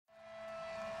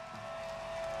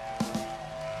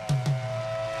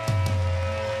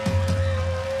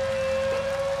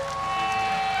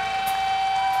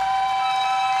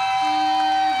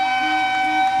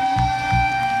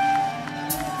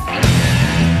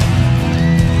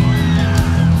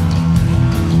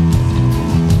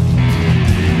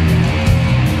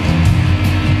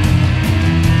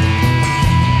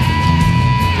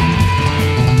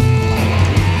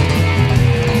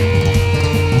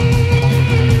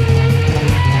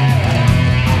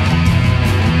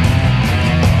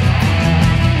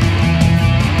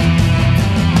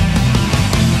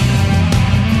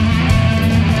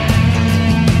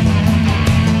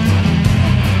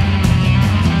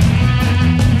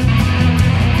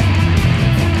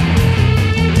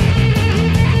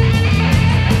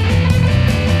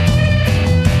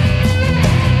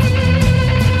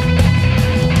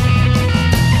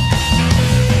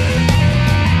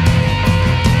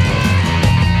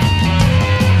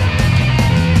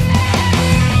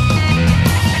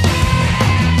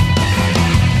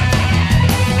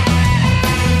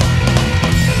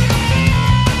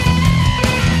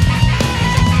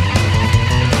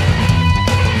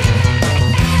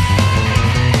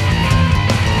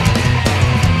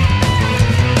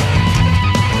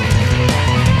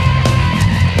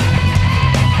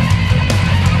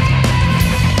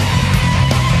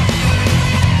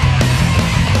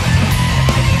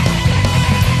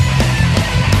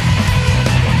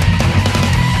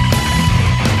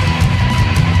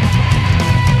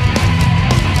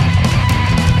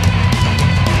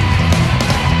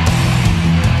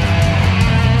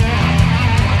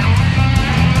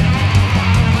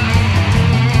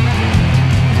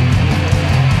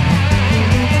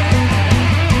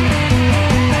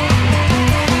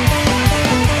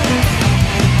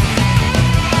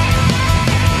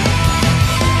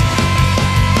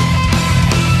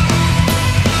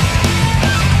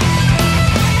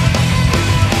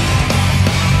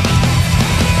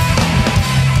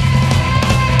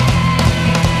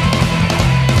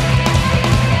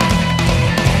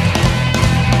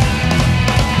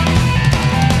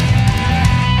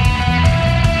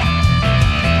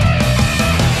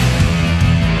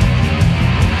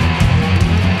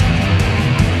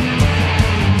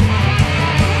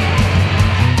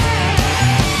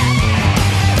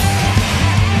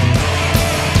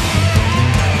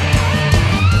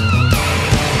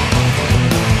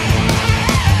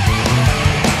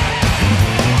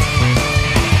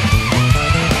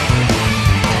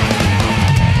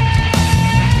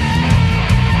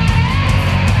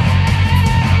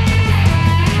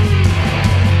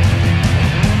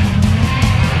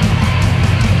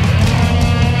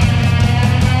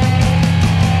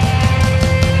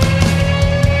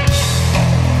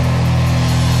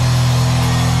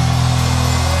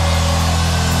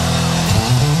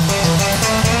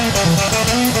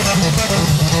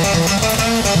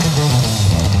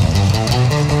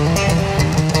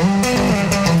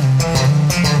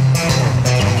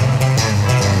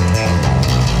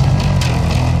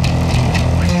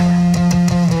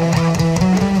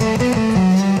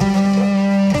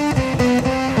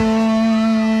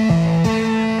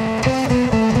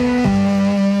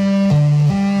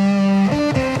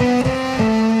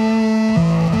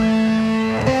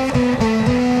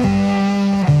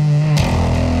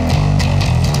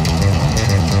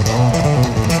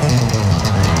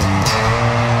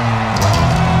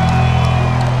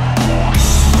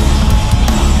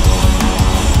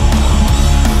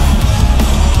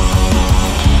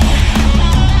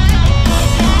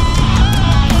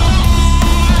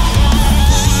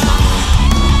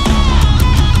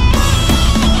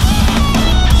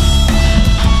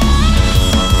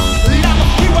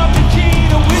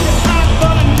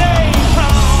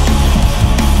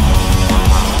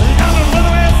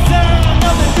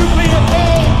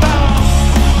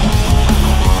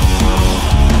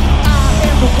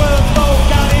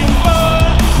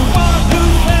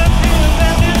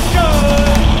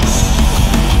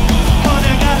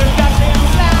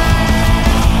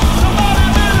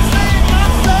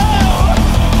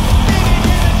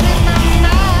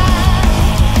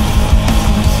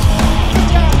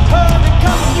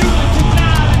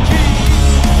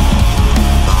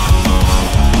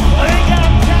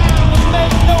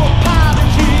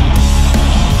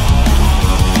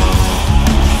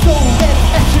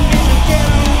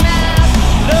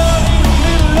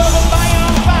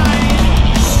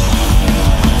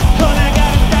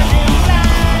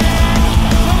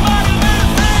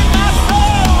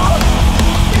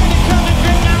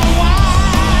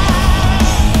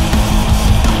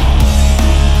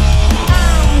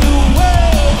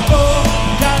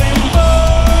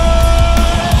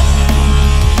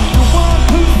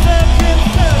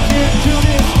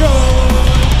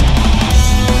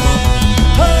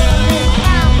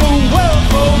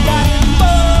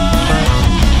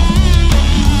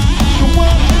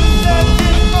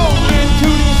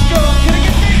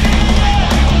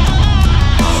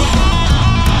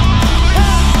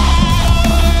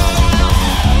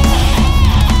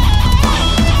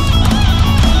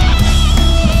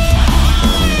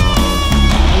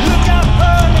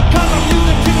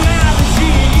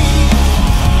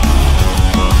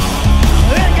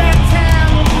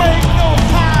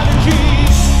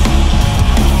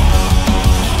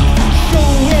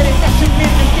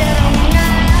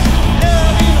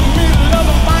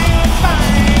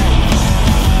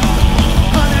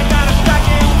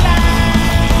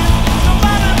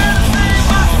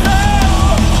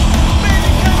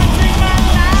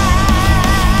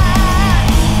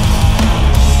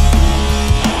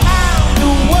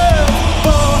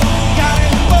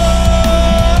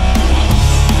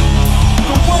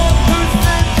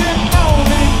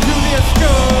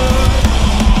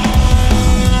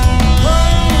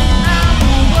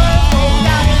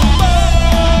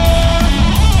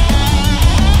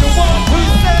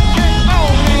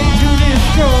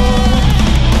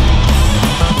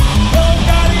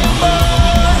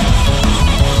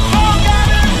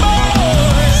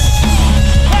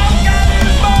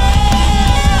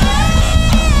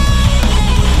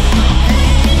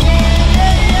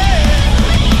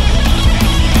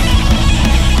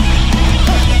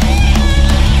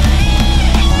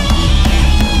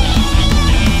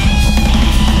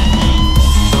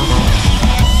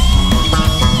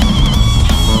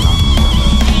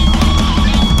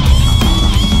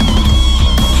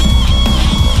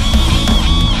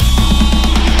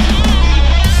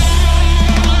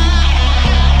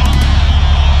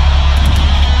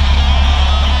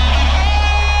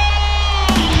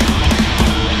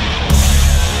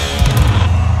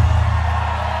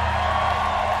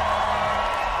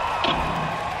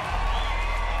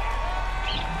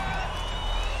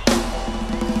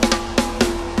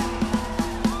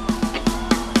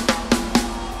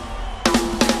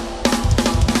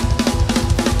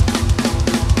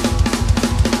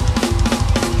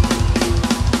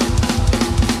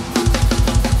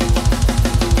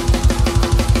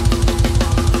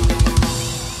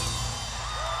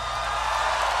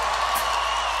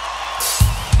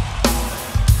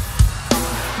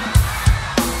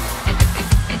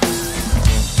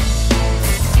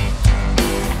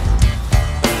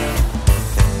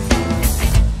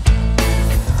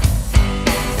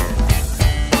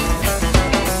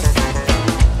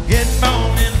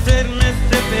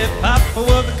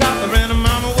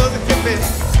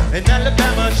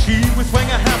she would swing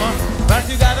a hammer, but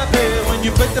you gotta pay when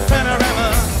you put the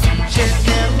panorama. She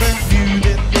never knew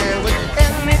that there was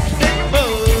anything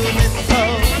more than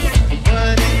love.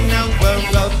 What in the world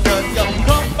does your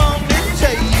come on and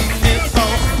change this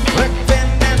for? Black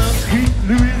bandana, sweet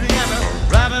Louisiana,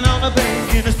 riding on a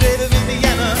bank in the state of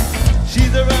Indiana.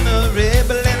 She's a runner,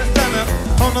 rebel and a stunner,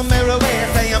 on the merry way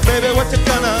saying, baby, what you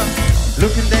gonna?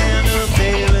 Looking down a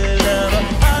baby lover,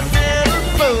 I never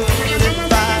thought it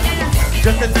by.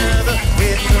 Just another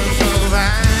witness of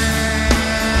mine.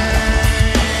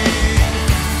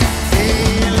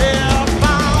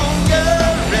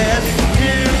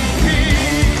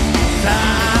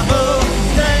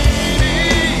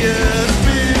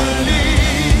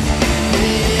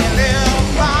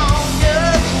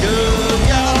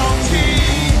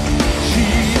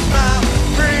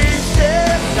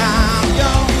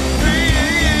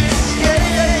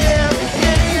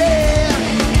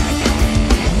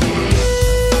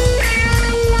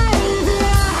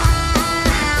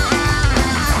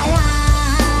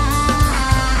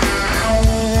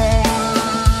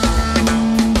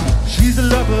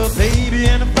 Baby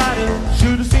and a fighter,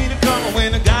 should've seen it coming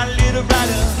when I got a little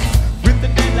brighter. With the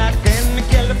daylight and the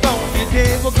California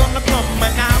day, we're gonna come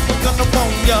and now we're gonna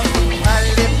phone ya. I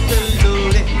left the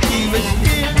Lord and he was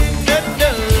still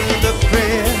another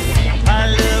prayer. I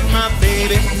love my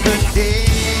baby today.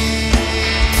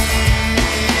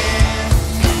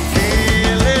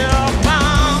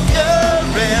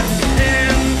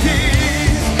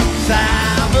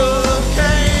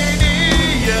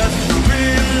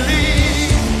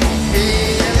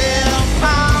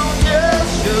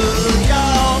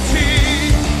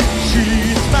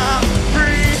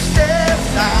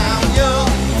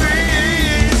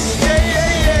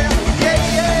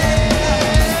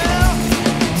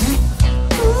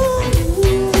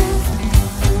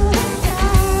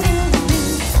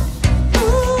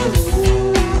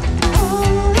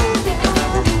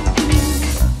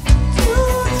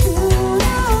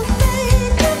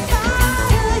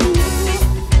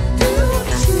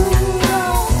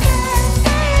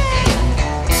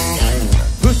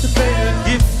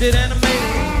 And I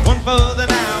made one for the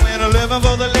now and 11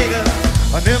 for the later.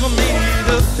 I never made it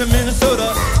up to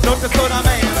Minnesota, North Dakota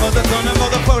man for the son and for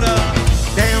the quota.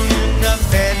 Down in the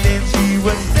Badlands she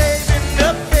was saving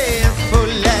the best for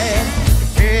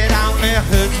last. It only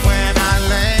hurts when I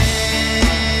land.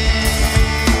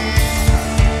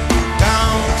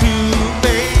 Down to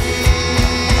base.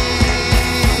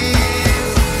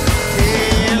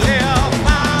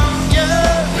 California,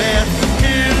 rest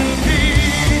in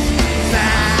peace.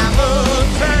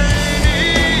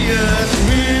 Simultaneous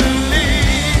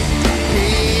release.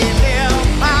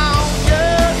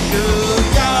 California, show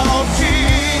your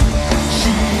teeth.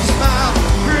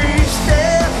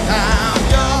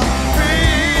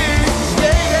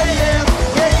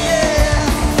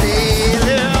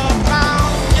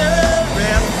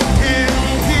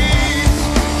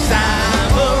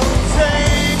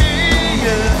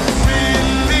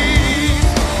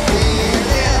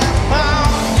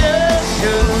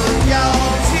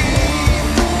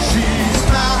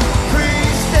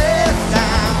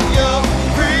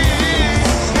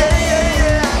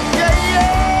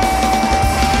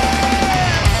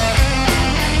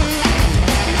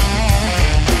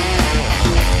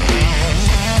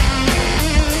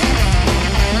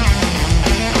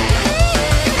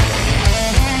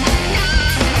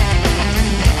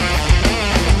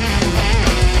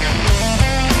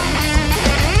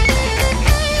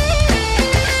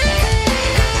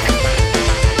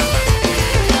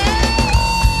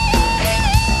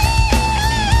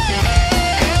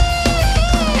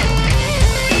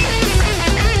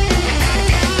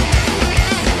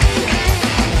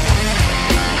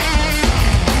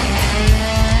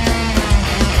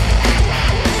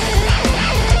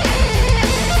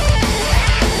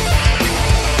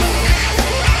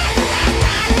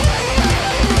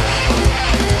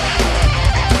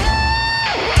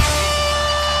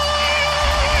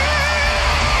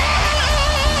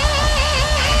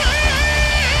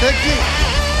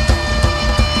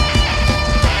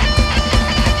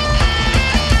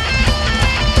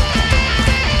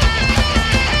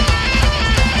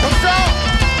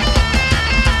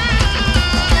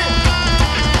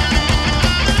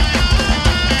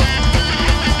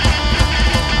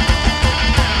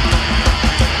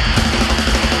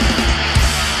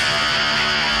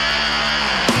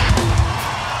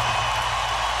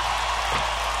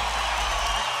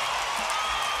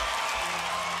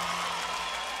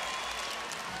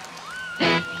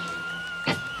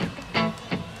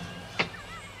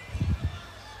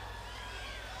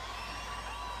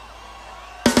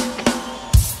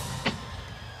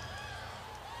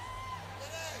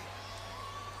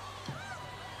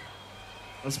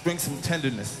 Let's bring some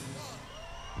tenderness.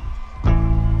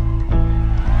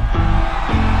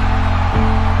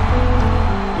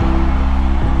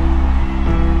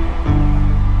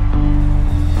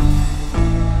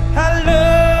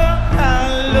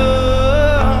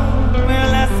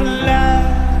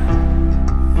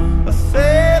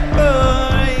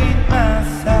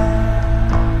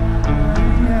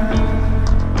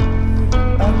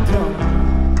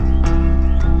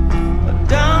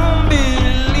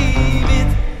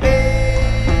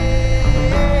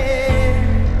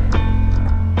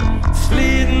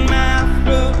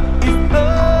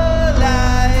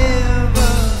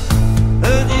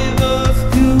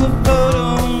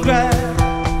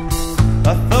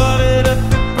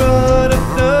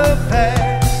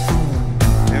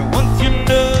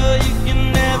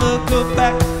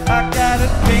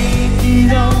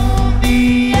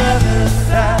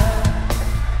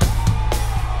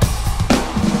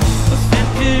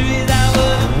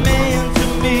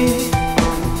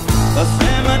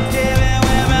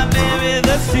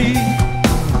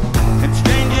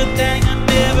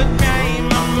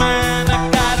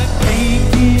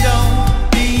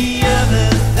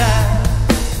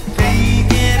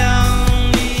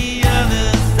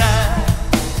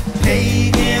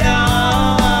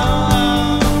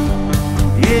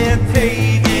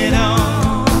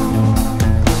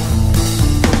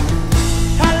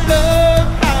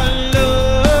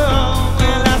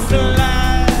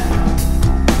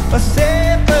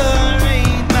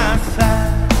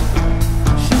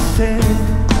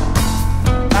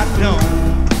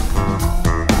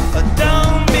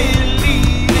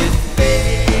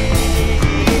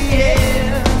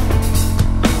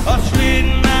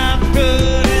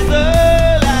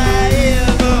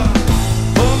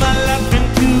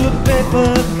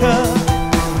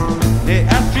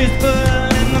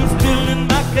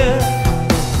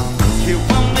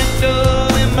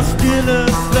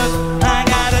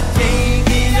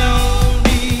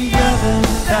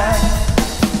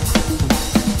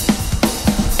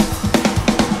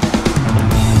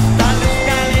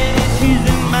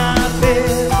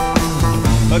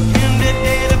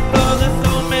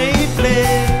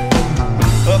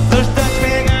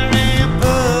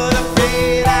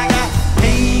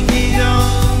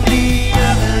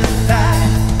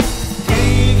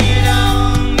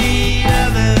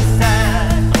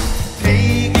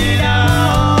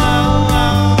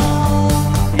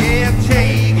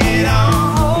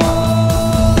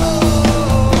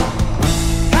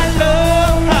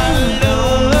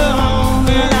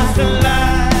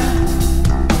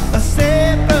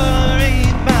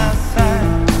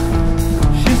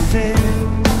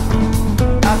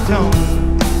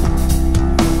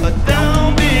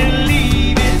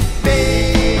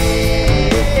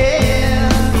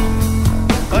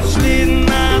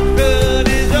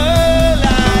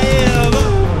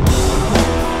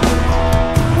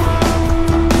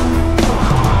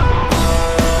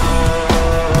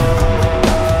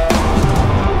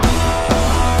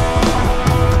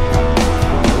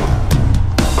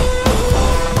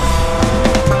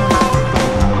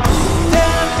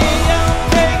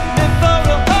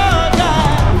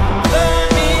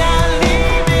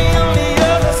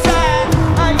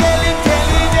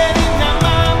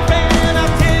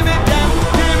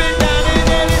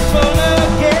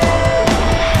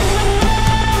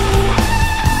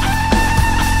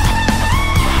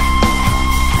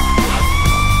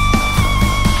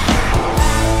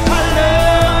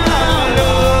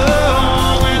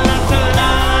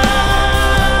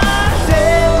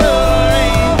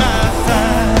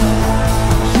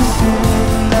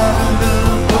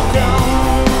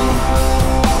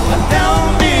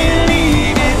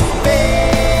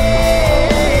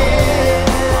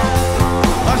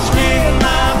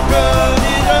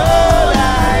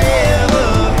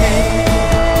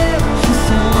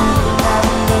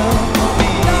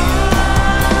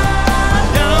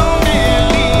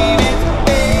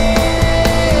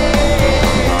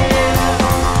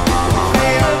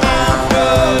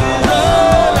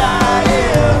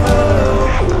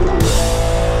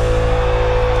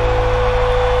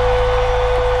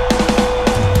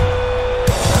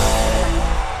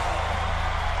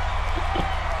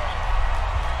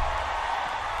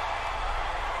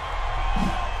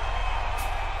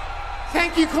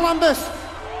 Thank you, Columbus.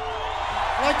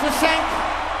 I'd like to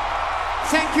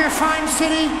thank your fine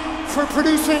city for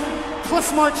producing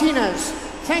Cliff Martinez.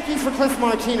 Thank you for Cliff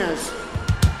Martinez.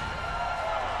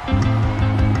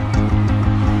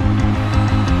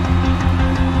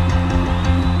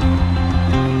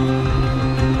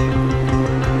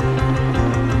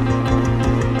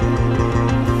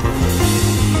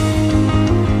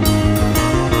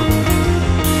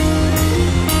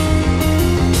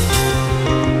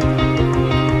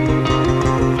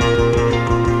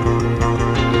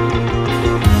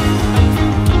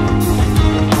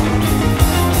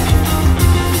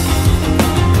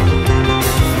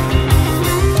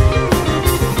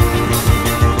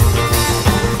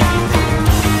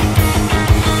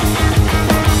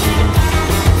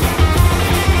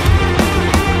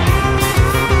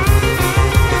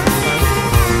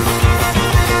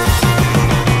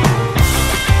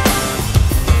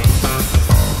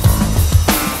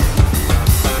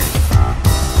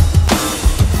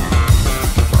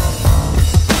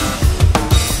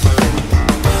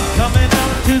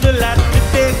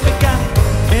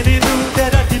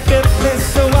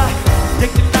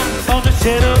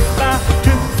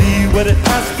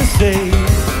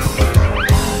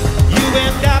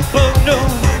 and I both know,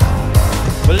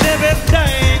 well,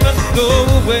 everything must go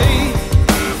away.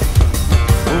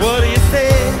 What do you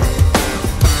say?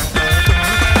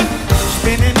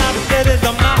 Spinning out the letters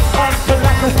on my heart for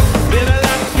like a little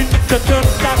light in the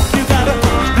church like you gotta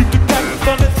speak it back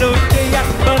from the third day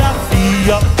out, but I see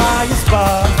your fire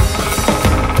spark.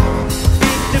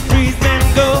 Beat the breeze and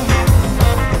go,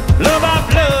 love our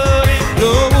blood and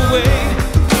go away.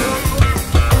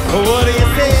 What do you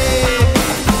say?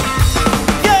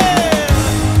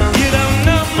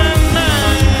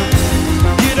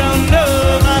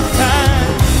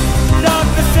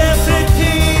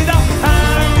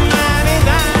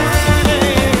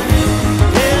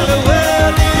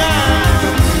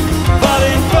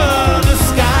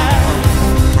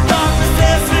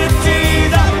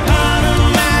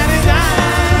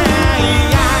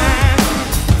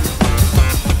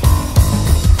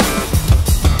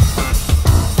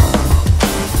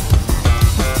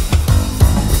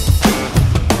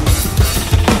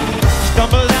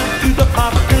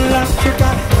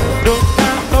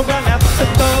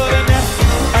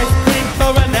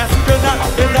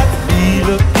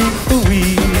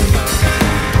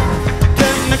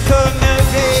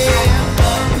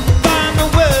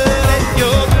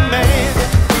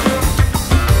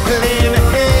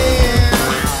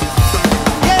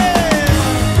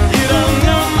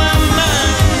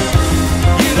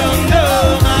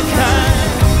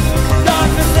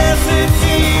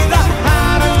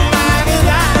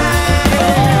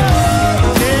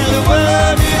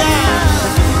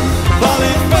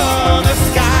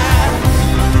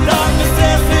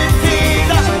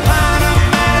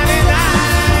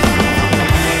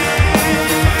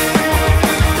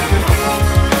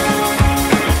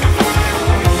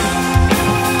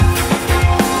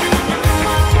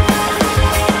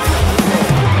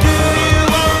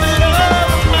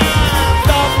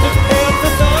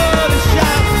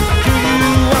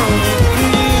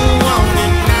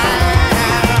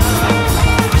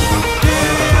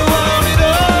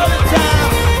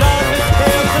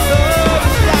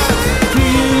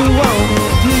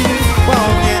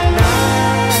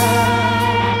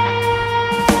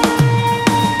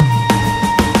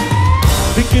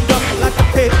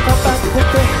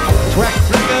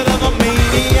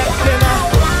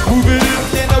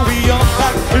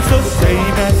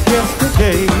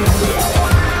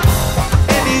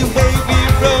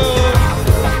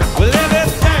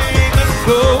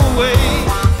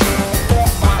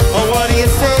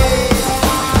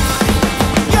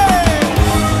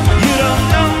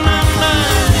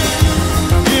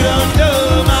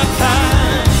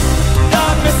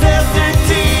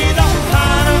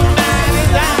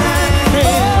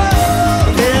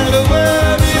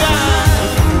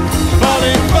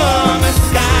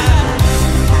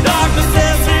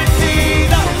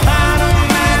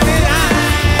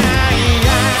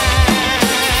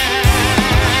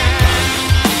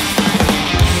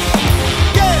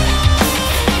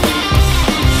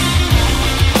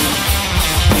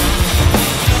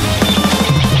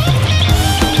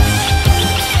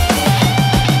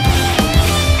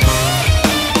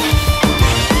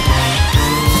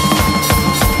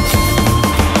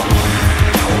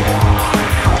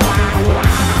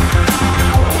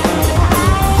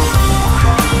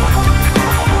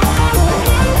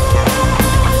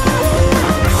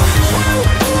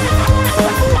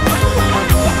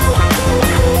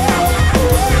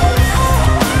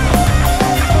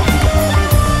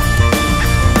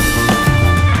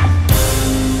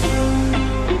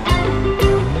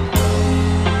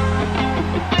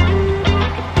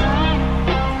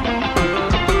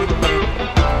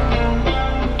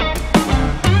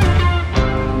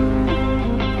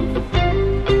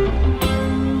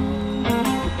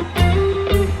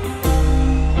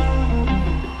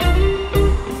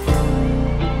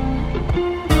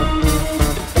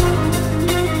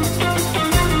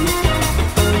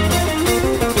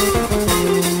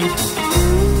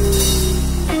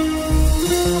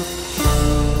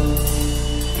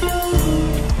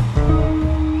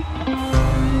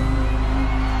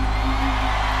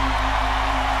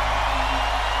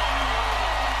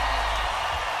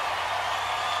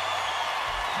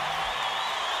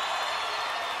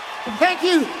 Thank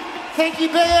you. Thank you,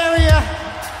 Bay Area.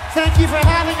 Thank you for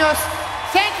having us.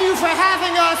 Thank you for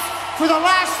having us for the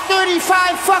last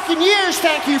 35 fucking years.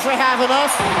 Thank you for having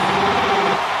us.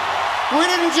 We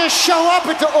didn't just show up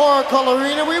at the Oracle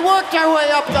Arena. We worked our way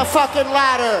up the fucking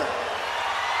ladder.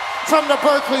 From the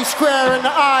Berkeley Square and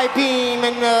the I-beam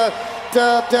and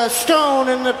the Stone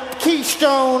and the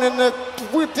Keystone and the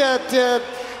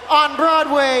on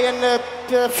Broadway and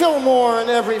the Fillmore and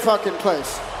every fucking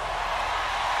place.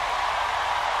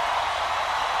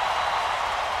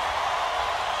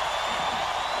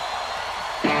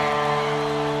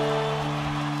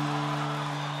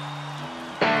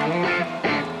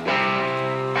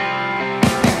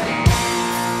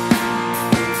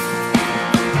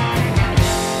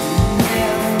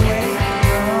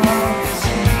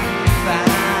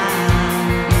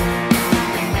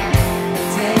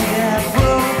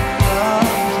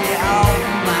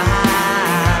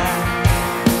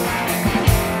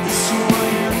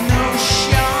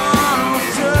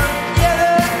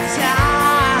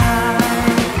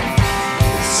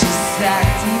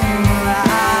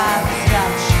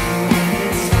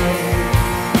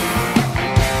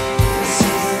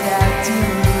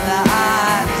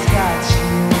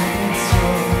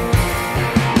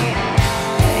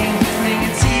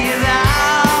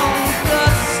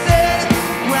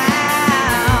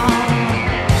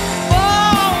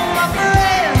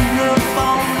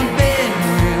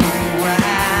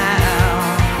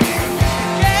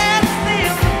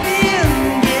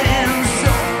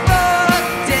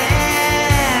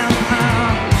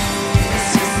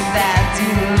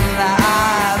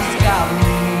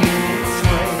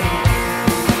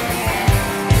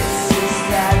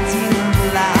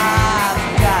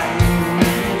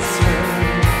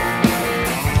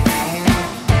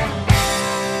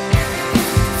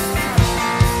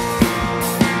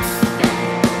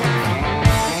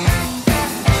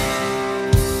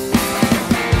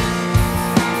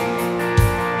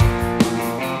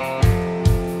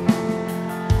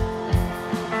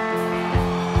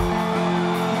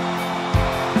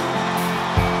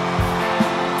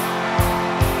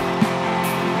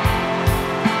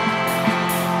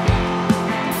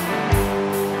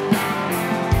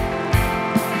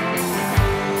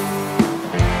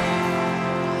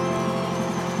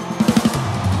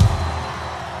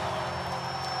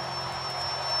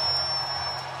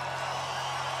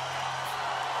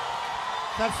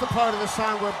 That's the part of the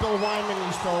song where Bill Wyman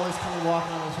used to always come and walk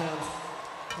on his hands.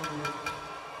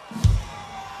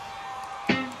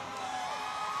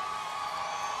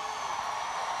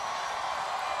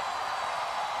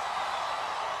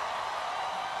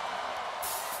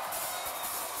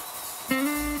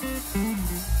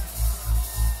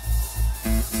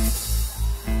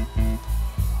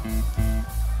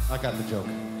 I got the joke.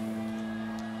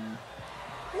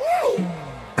 Woo!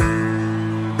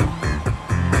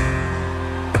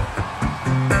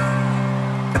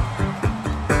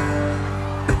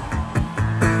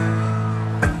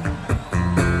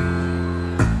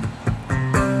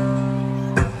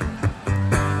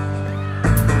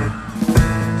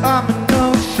 I'm an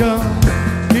ocean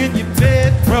in your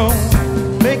bedroom,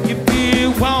 make you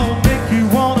feel warm, make you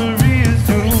wanna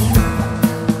resume.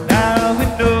 Now we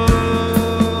know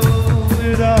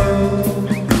it all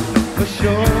for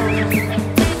sure.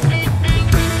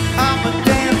 I'm a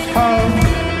dance hall,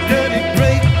 dirty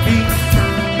break beat,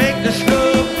 make the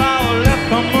stuff fall up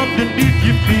from underneath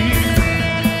your feet.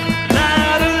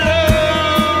 Not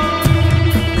alone,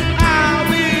 I'll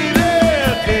be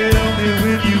there. Tell me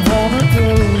when you wanna go.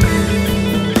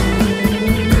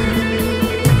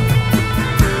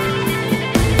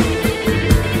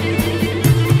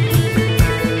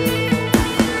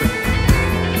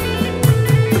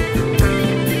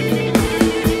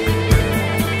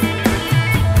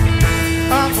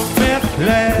 I'm a meth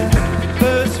lab,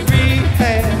 first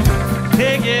rehab.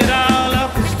 Take it all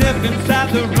up and step inside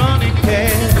the running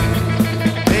cab.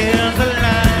 There's a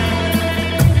line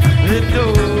that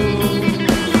knows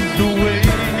the way.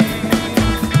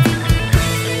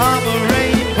 I'm a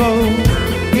rainbow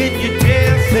in your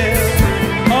jail cell,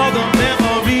 all the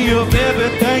memory of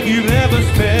everything you've ever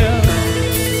spent.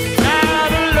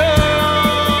 Not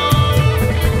alone,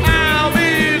 I'll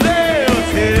be there.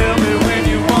 Tell me when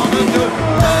you wanna go.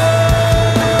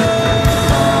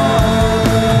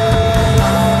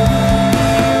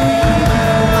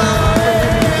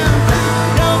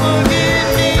 Come on, get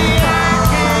me, I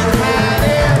can't hide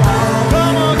it.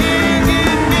 Come on, get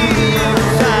me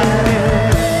inside it.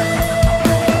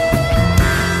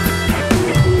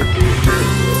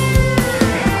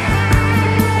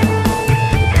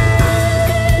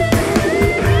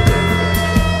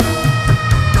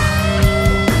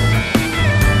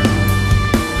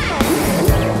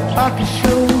 I can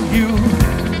show you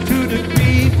to the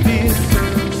creepies.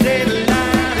 Say the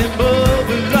line and above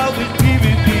will always be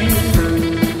with me.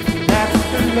 That's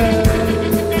the love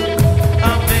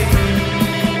I made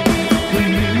for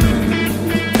you.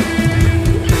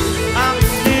 I'm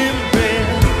inbred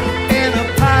in a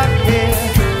pocket,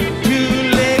 two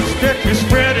legs stretched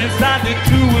spread inside the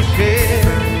tool shed.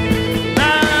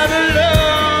 Not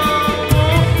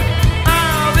alone,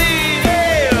 I'll be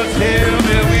there. Tell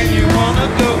me when you wanna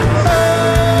go.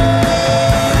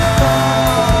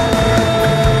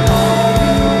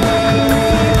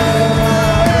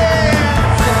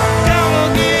 Come on,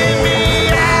 get me,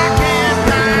 I can't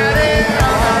hide it.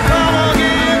 Come on,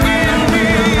 get me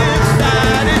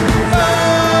inside it.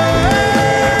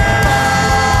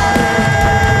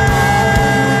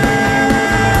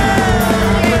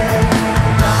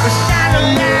 Shine a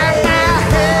light my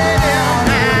head and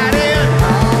night in.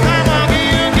 Come on,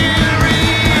 get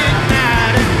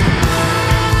reignited.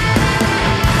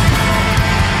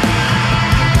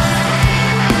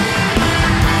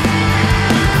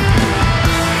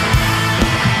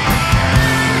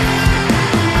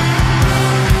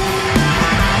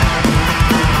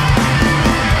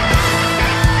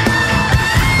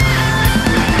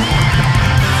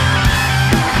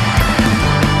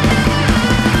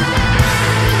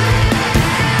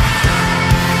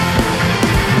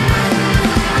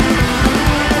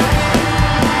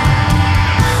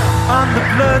 On the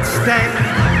blood stain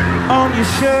on your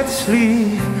shirt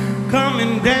sleeve,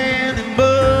 coming down and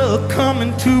blood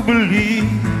coming to believe.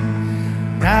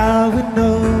 Now we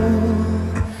know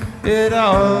it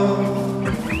all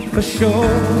for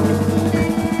sure.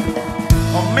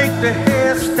 Or make the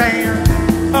hair stand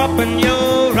up in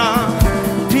your arm,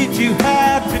 teach you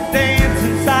how to dance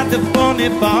inside the funny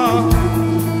bar.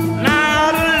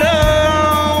 Not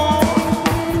alone,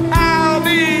 I'll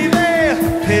be there.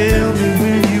 Tell me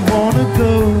where you wanna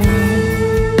go.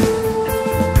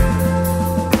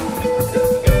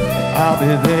 I'll be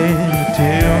there.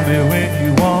 Tell me when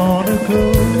you wanna go.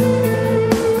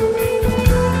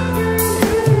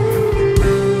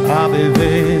 I'll be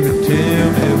there. Tell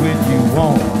me when you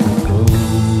wanna go.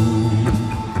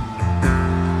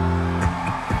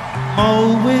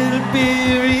 More will be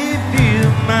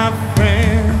revealed, my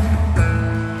friend.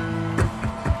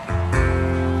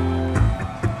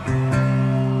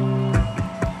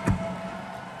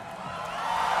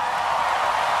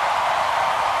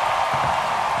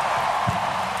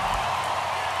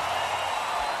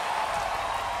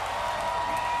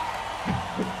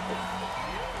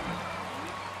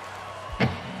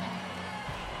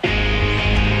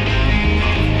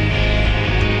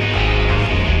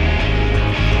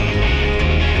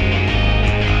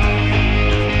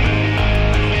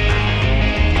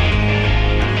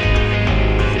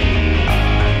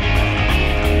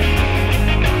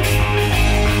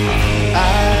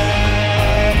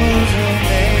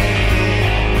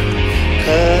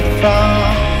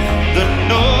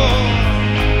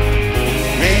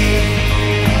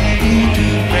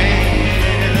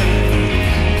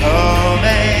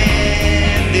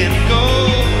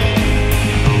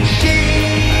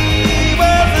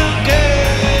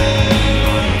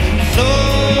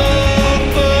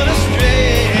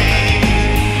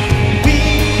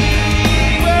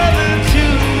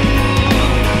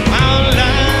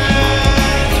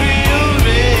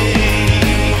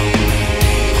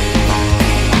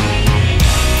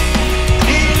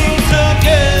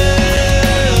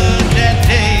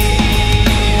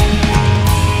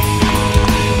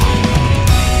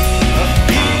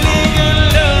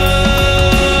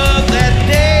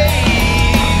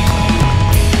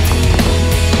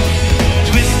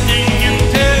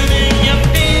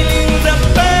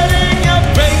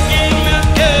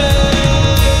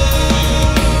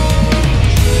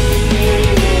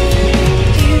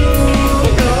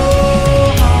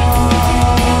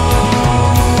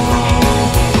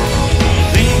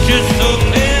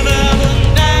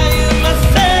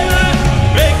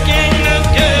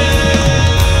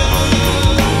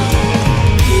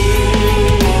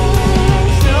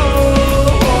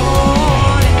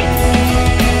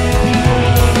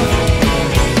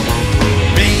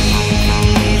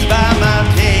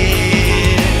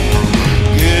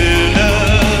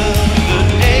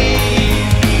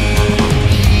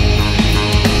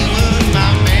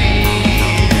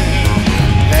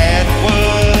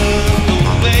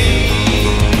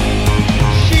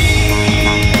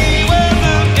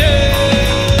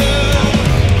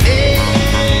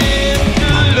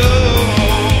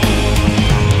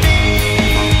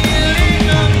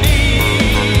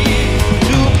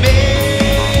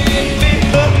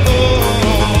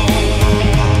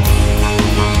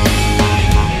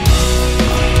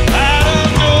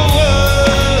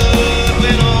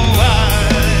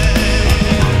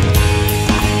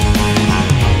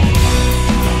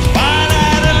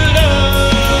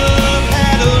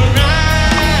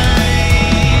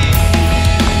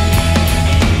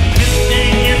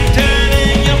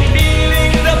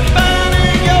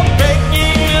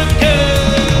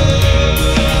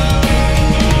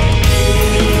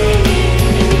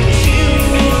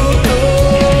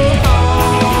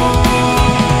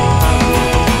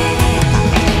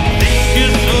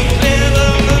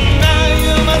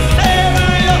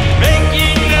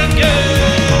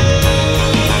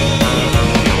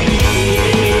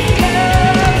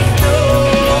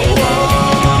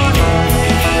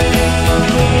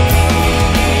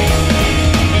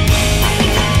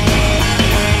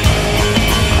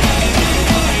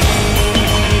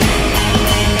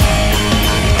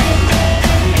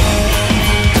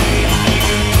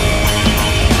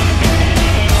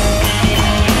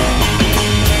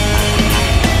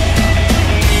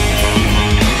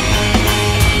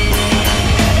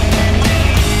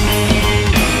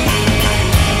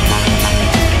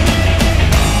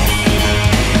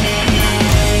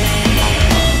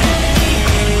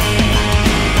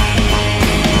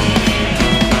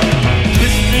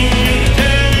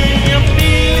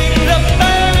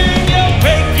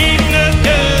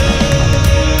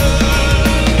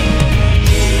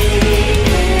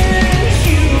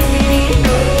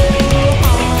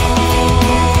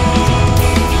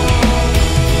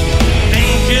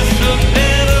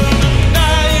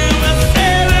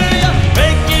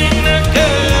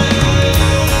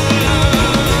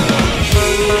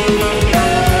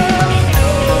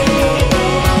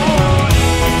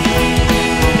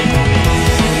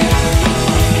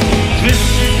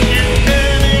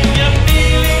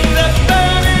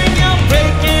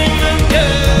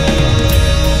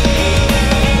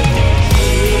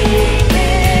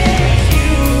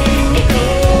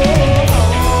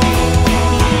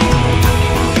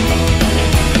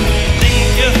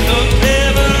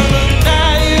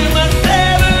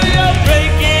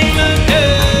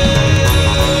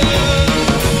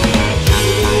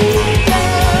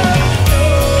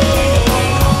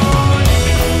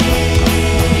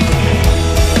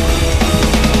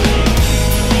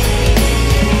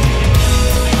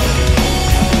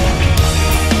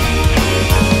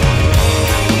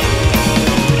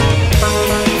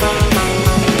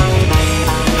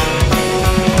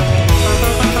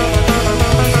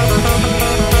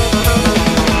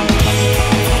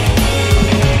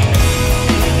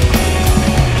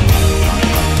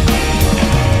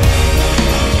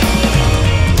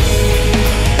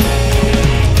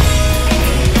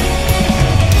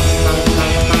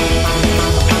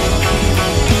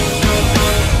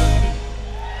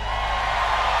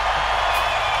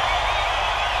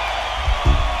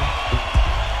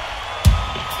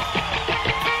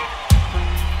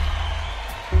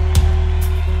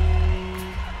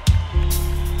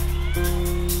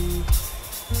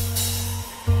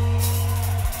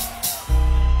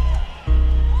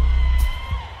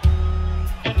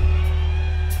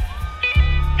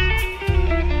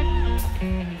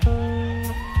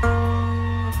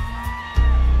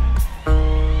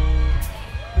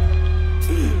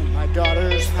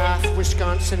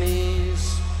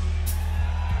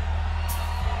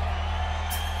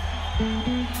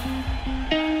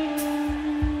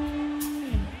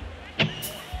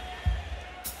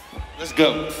 Let's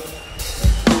go.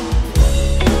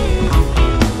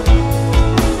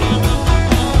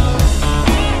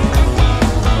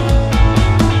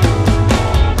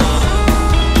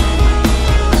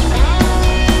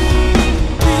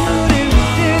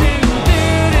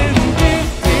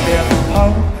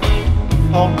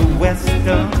 On the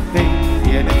western bay,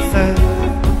 yeah, it's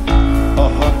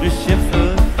 100 ships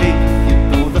a day. You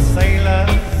know the sailors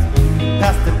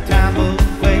pass the time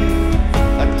away.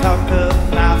 I talk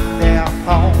about their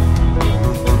home.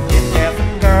 It has a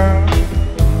girl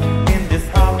in this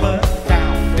harbor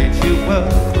town that you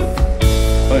were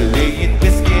laying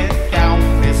whiskey down.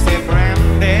 They say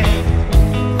brandy,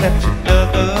 let you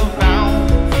another round.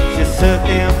 She served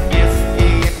them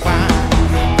whiskey and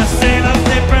wine. The sailors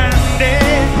say brandy.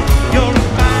 You're a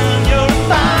fine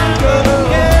girl,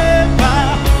 yeah,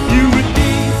 you would be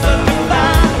such a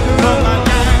fine girl. My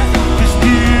night is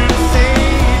still a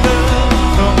sailor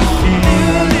from the sea.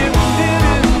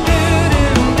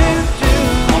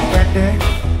 On Brandy,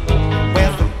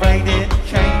 where's the braided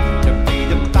chain to be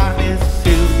the finest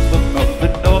silver of the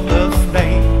north of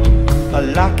Spain? A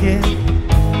locket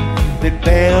that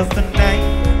bears the name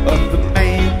of the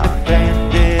man that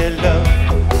Brandy loved.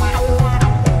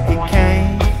 He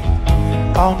came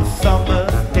on a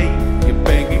summer's day, you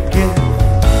bring a gift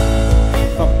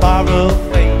from far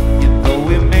away. You know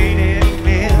he made it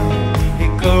clear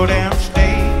he'd go down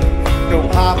state. The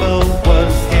harbor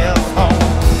was his home.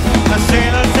 The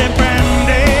sailor said,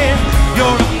 Brandy,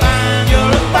 you're a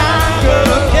fine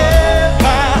girl,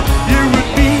 yeah, you would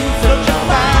be such a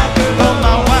fine girl. But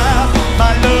my wife,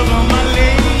 my lover, my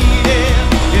lady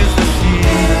is the sea.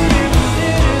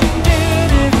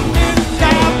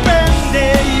 Now Brandy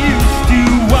used to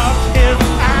watch his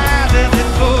eyes as he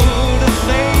told a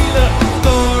sailor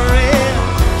story.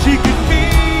 She could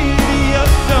feel the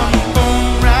ocean foam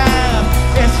rise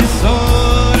as she saw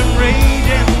the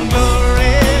raging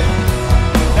glory.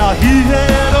 Now he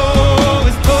had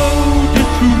always told the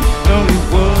truth, though he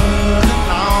wasn't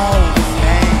always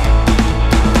kind.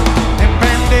 And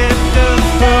Brandy does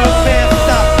her best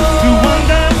to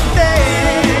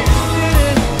understand.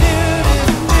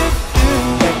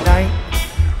 At night,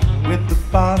 when the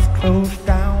bars closed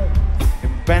down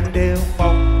and Brandy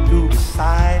walked through the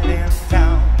silent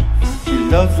town, she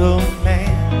loves a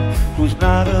man who's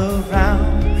not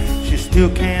around. She still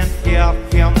can't hear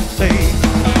him say,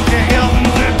 "Tell him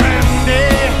that Brandy,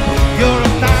 you're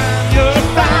a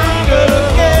fine girl,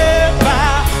 yeah,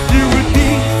 you would be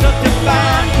such a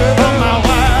fine girl. But my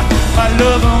wife, my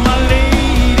lover, my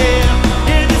lady,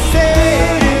 is the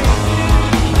same.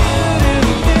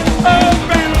 Oh,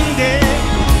 Brandy,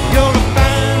 you're a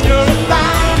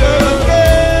fine girl,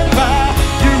 yeah,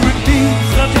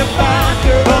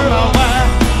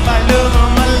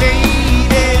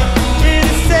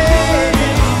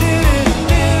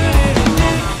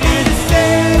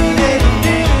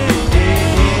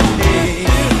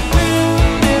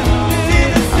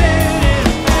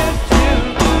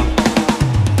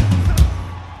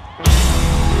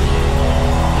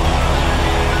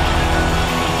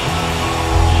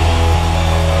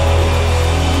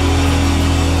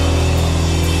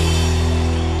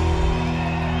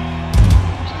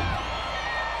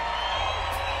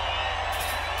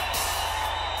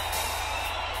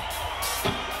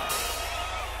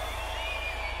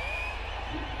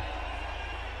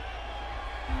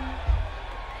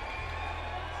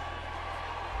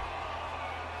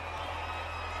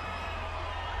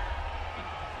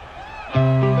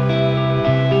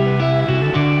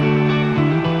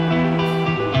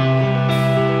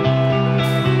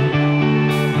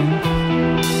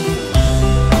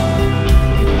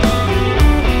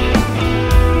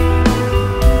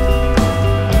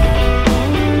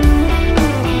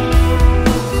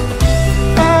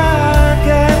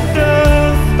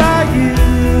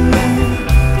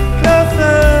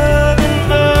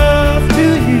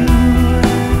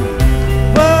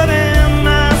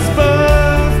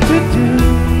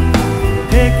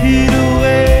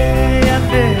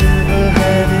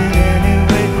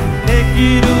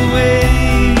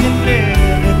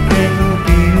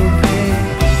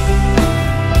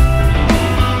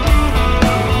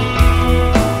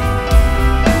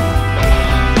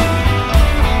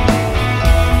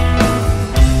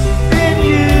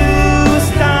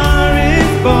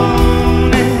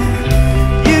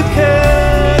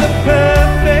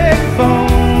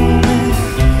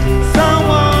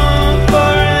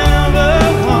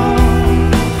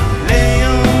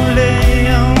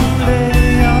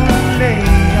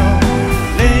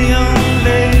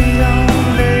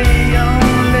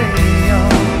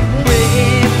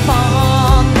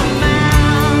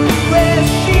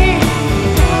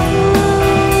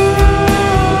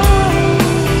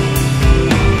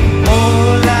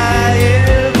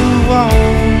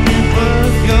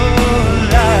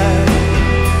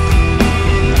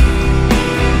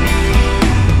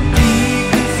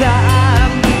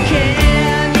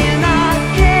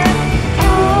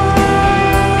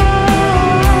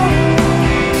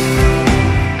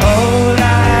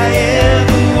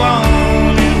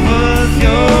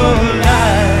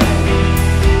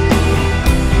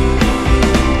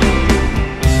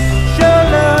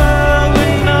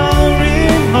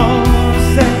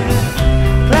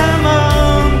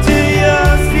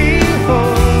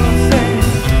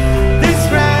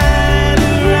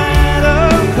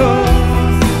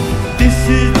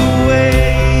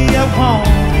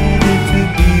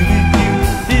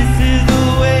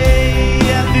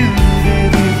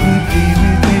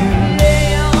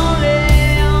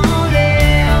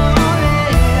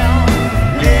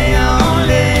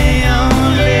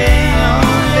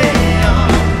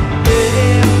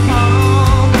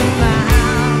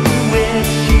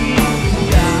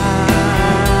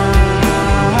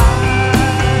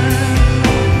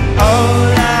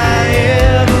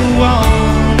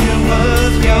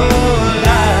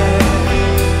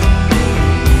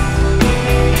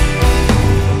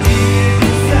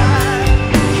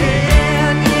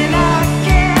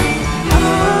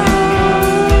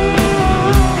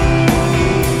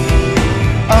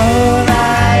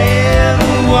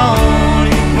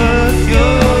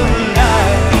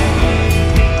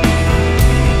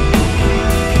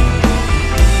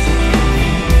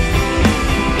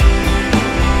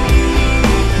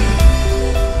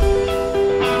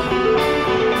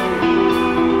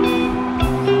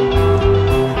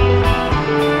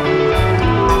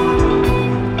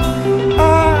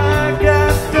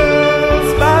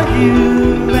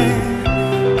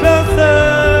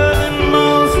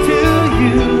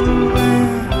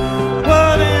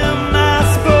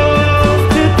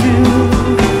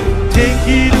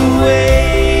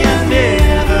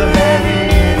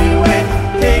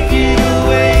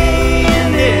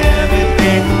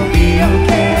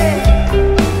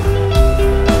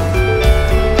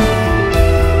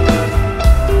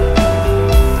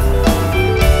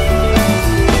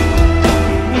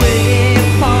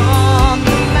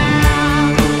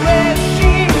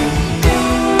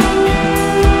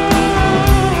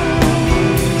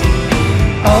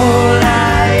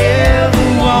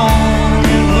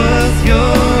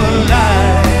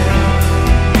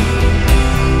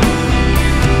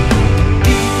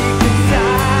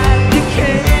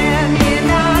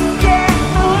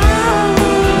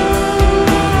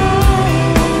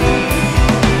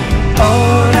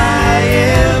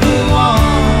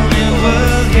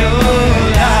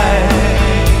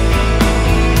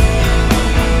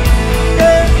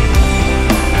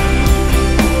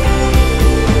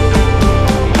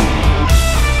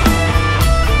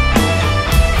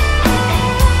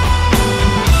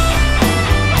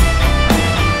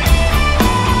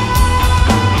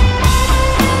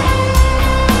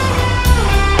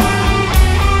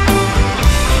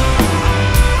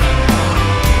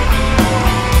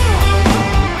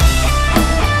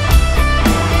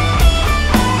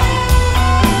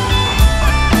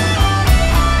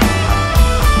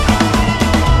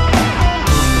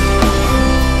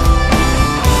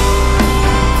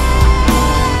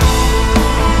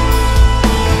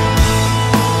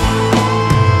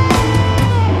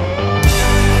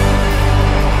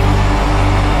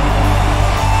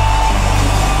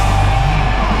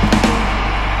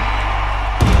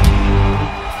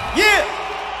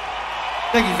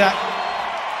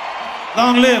 that.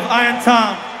 Long live Iron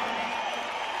Tom.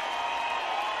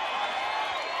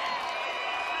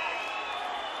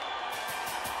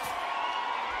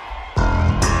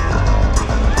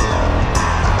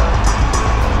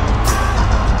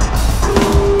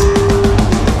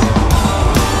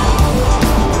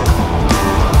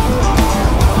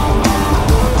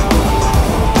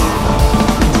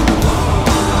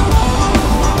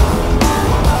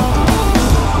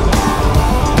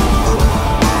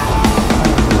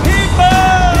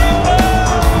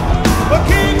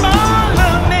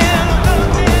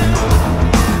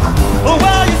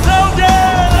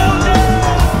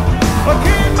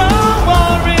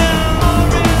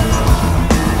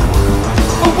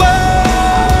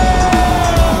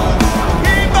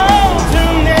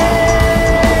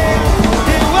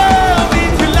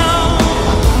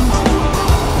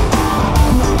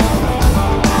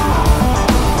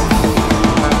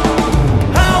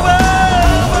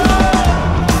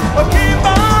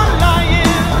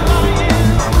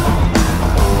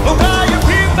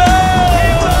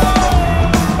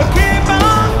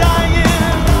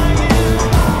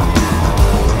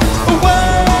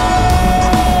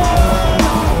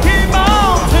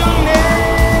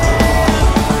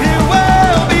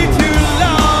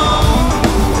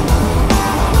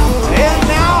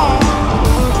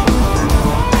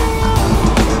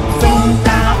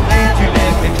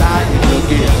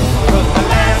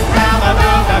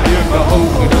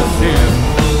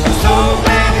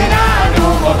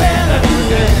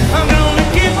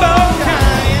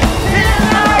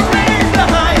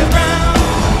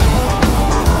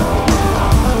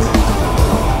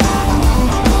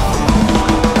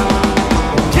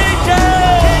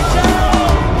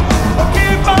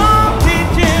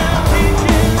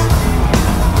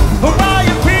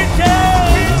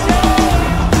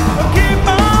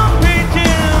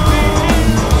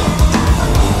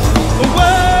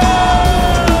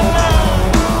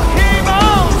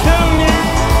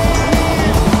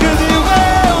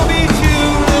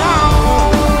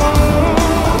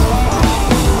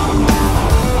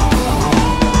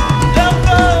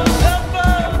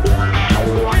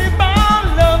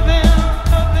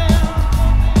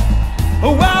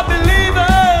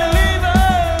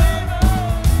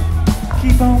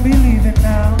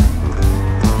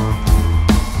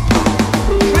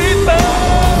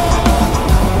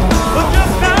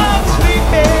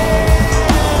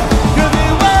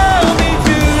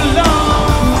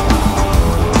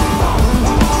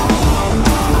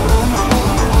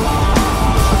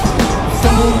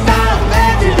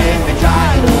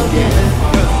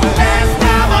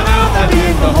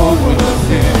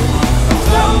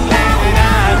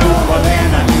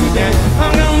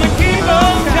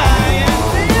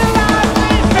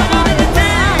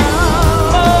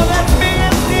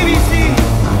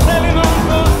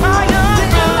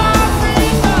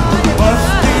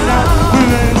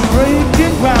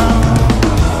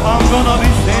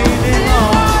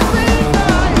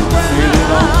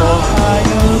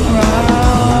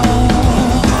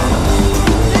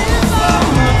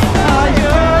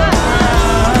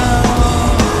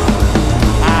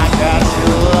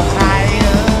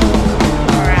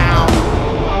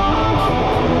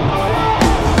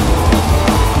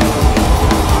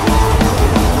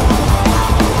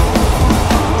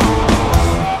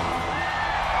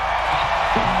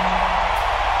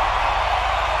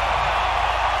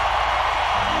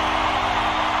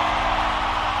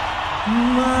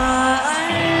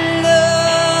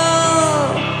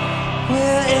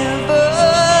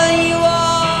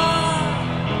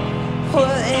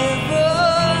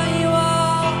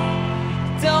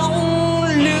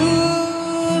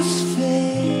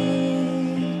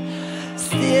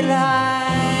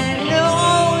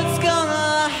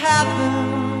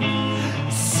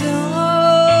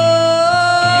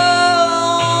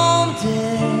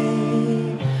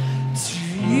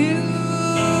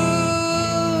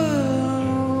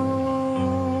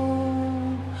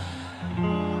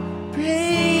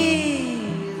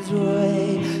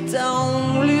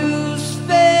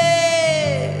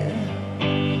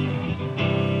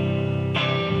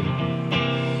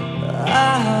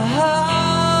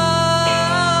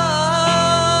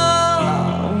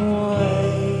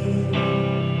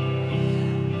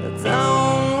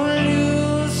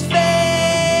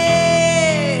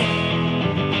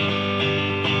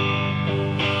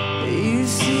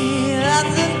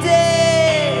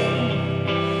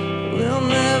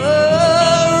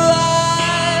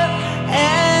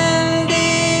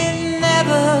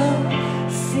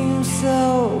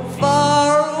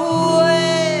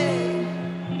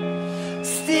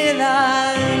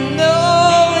 I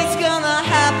know it's gonna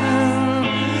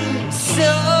happen. So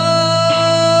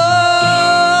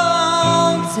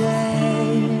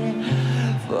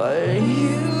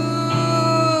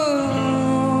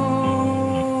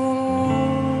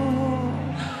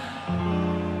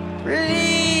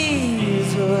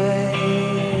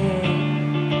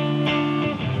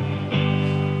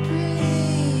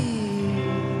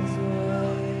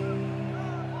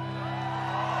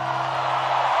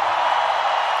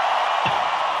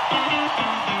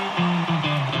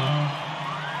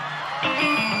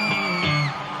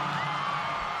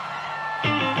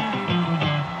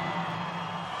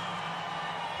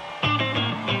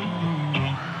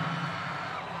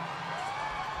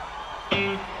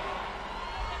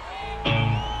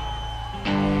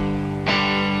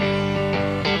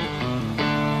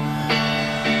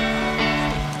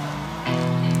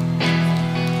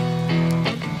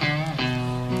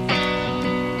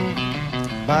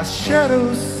My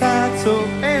shadow side so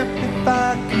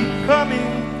amplified, keep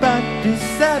coming back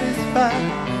dissatisfied.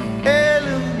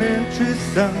 Elementary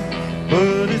son,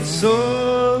 but it's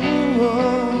so.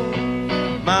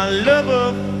 My love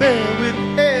affair with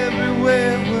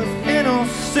everywhere was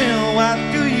innocent. Why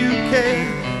do you care?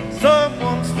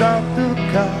 Someone stop the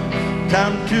car,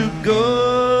 time to go.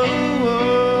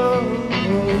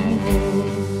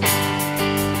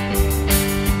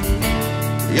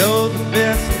 You're the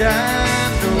best I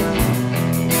know.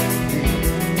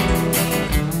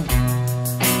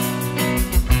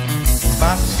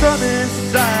 My sunny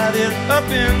side is up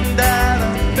and down.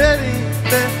 I'm very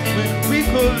best when we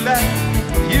collide.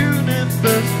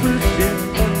 Universe pushing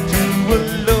to a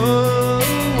low.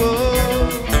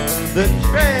 The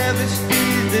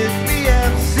travesties that we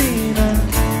have seen are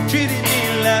treating me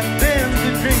like them's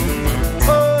a dream.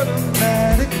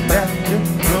 Automatic laughter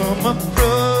from a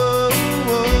pro.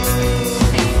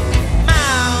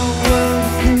 My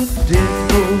world is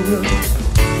different.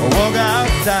 I walk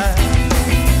outside.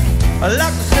 I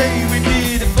like to say we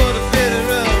need it for the better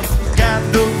of. God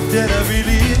knows that I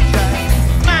really tried.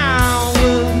 My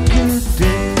world is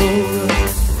different.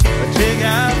 I take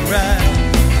out pride.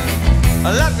 I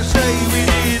like to say we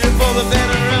need it for the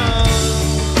better of.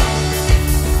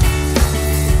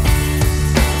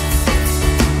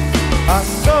 I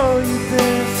saw you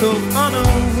there so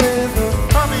unaware. The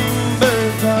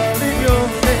hummingbirds all in your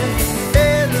head.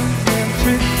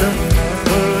 Elementary son,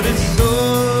 but it's so.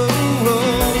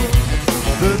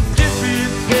 The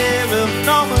disrepair of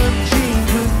normal genes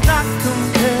will not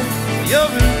compare to your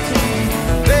routine.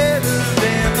 Better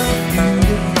than the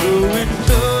beauty going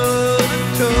toe to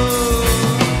toe.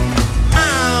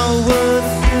 My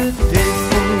words today,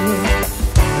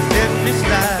 let me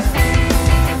slide.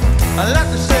 I like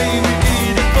to say we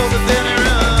need it for the better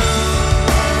of.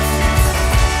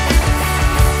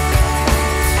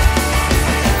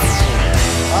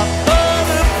 I thought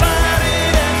about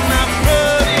it and I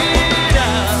put it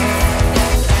out.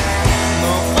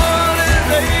 The only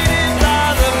ladies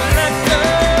are the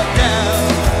letters.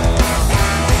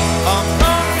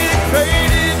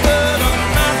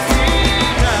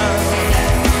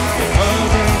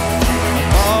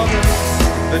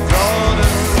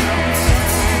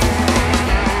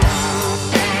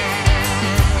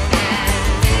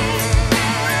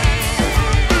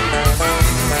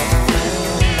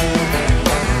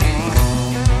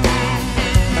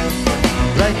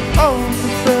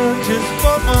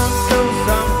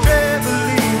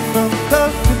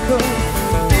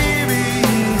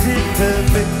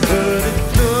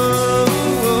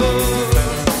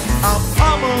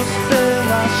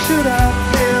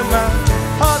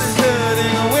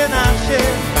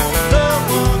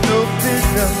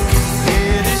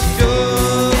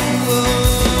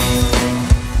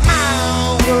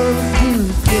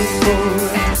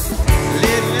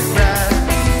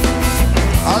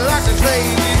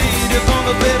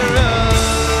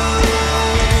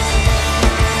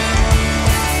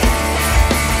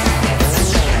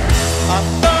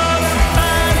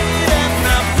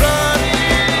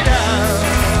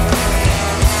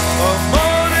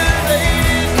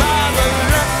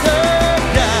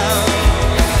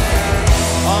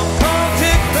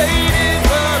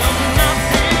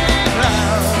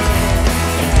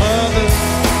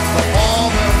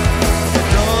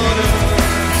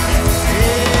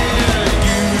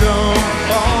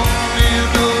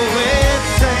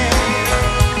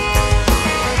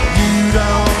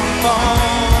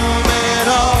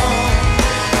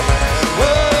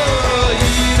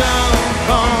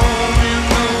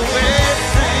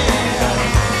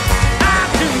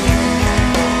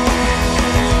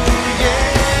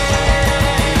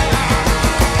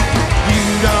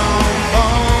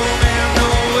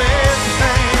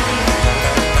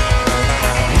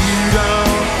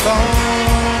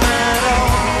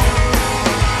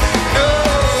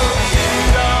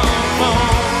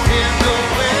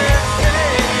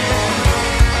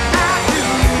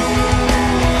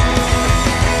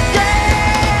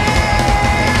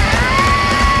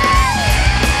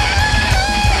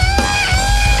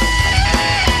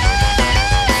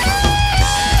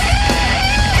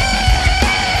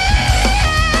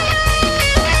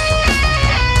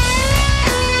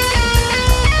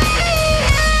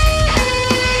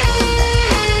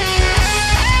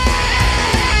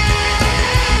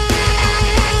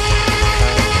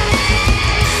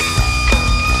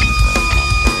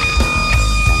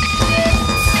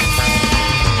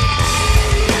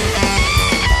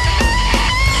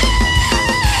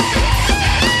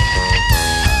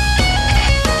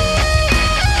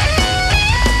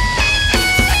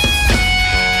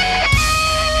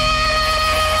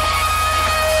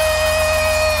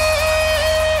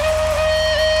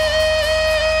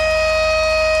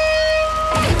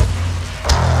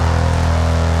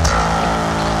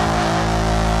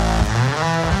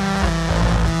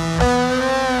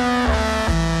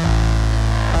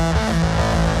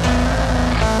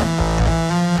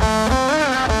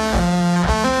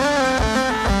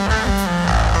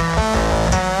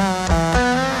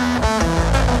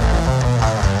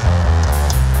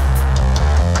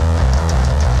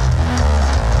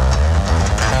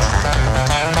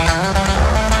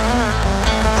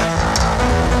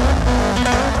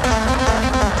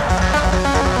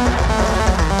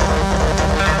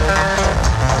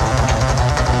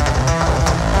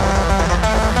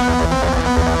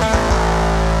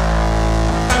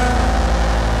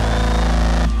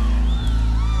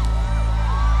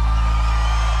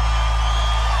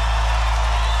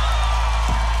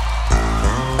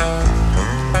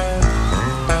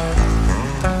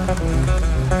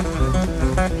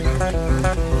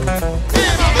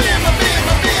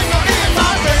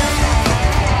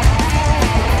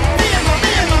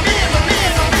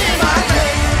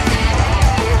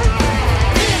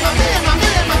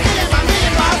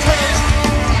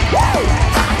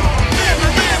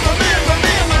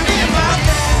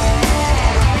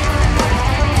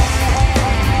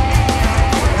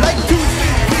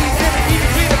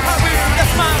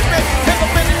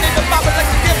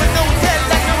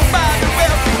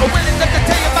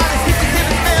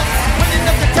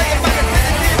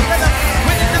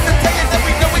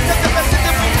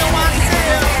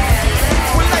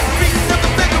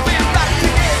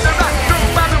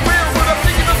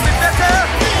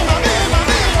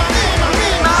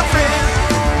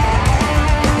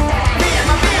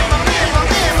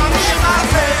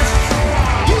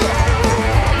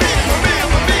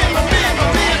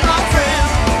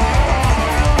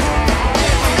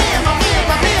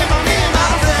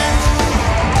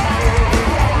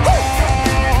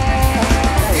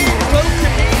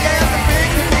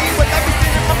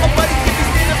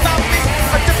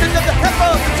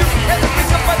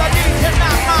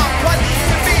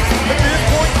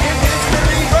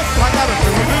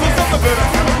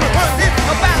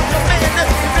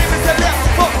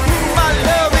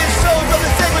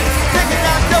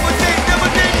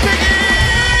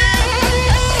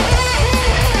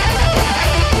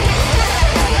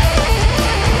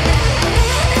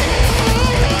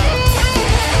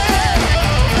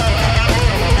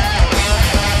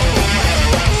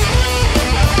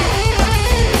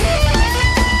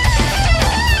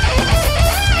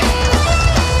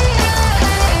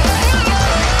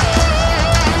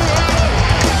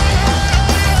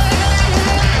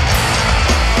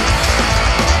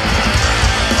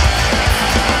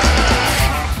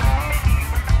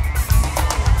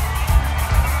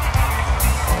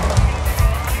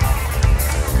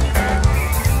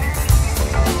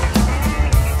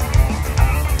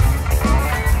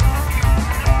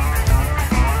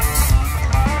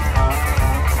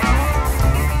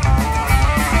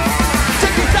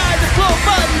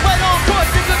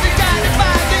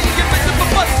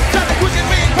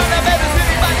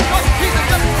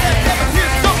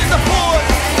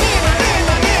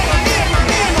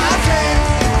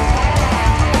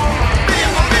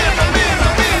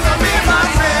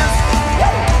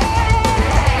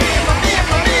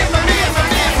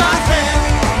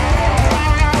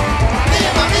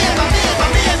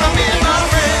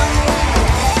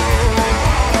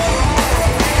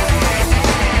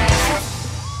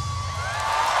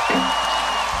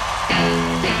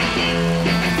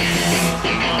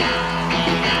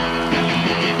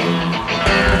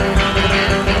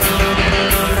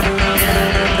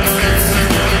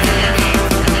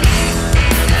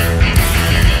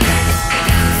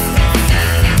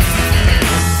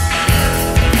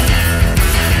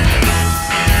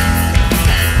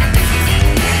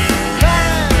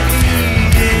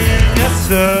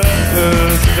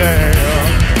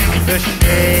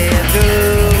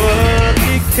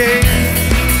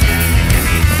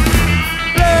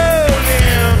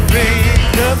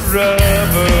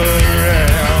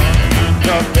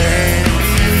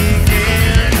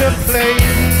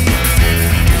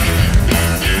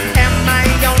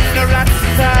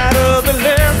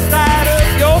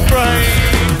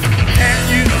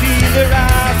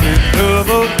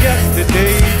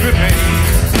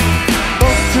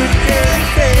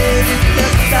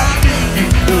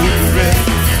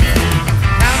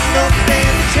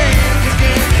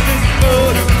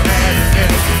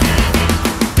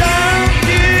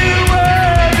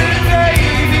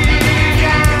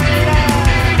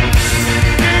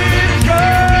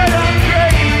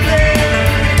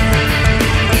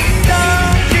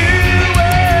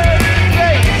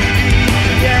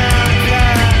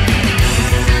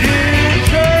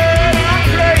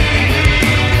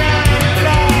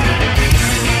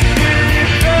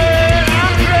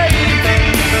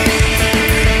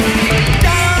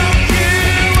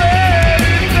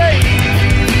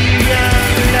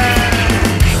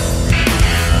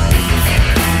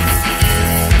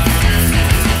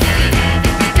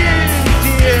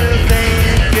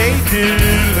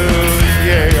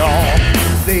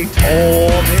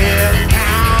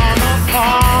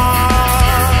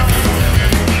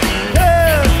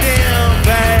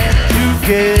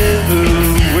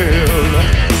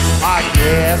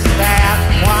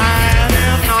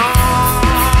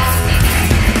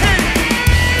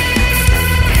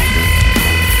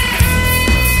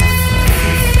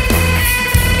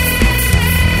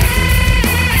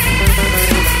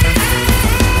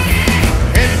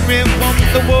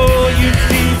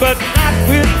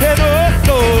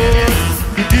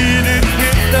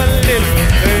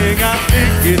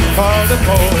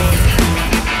 more.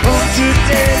 Won't you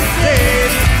dare say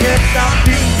yes, I'll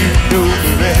be you know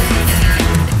the rest.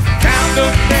 Count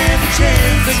up and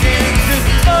chance again to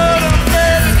all of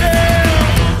that down.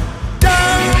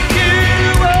 Don't you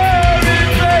worry,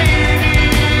 baby,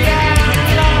 I'm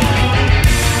lost.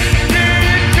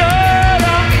 You're good,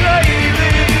 I'm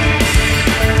crazy.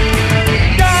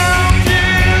 Don't you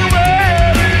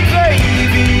worry,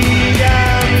 baby,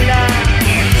 I'm lost.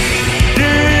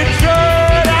 You're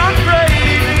good, I'm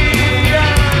crazy.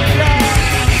 I'm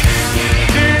lost.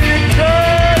 You're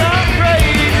good, I'm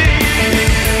crazy.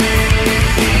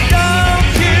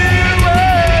 Don't you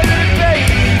worry,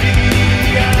 baby,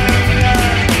 I'm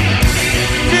lost.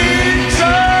 You're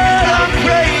good, I'm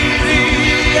crazy.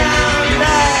 I'm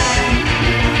lost.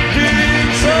 You're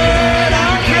good,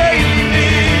 I'm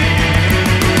crazy.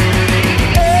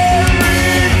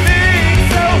 Everything's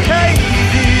so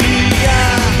hazy.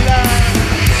 I'm lost.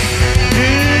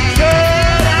 You're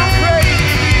good, I'm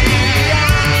crazy.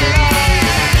 I'm lost.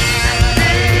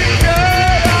 You're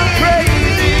good, I'm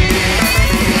crazy.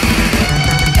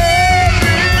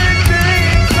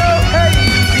 Everything's so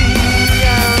hazy.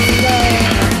 I'm lost.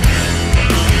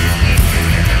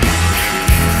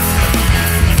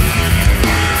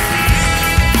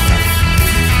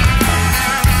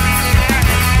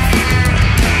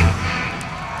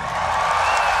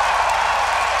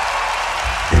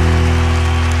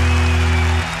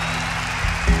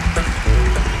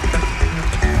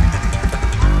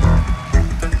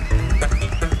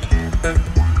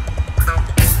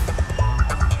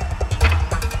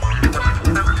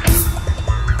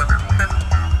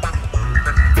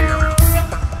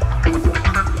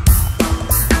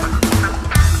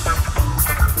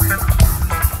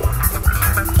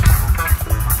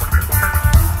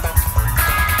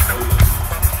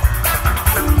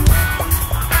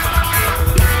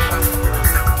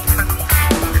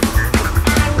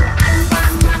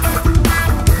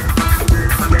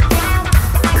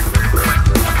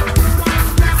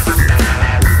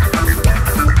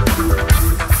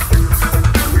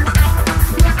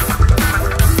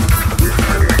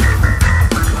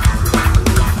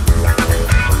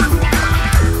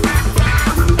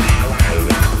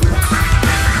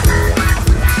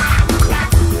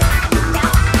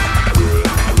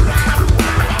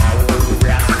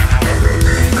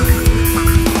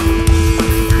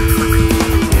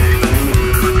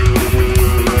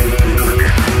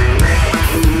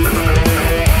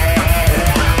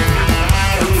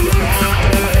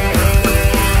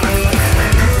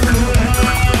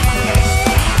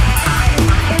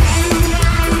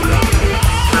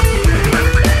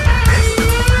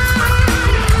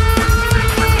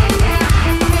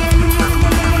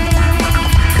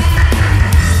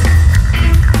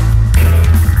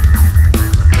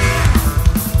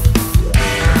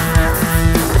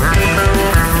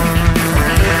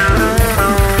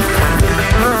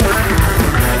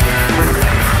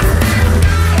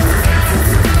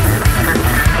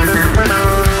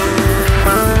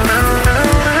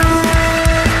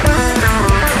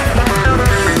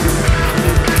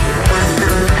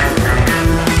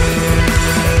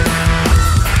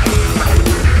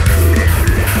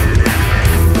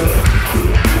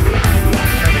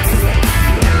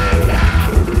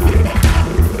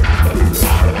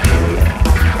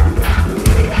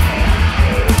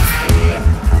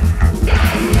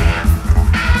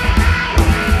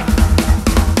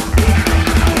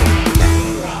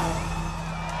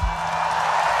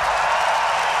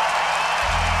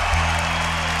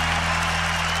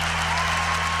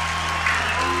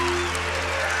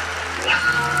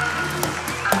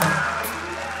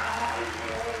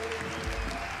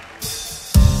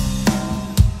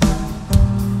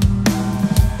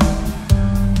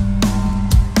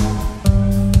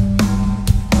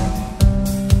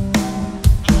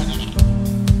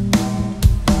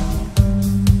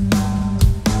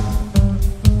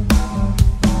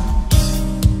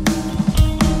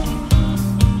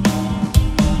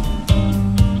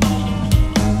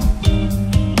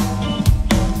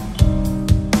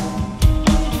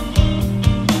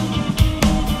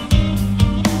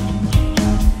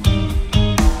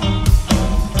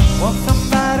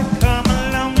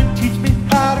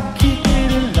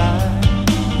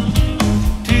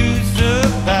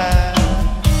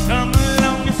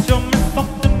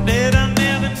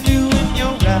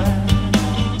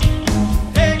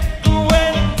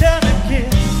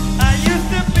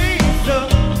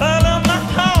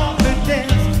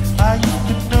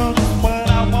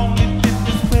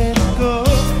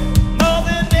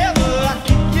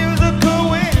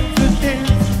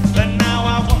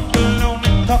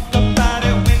 Talk about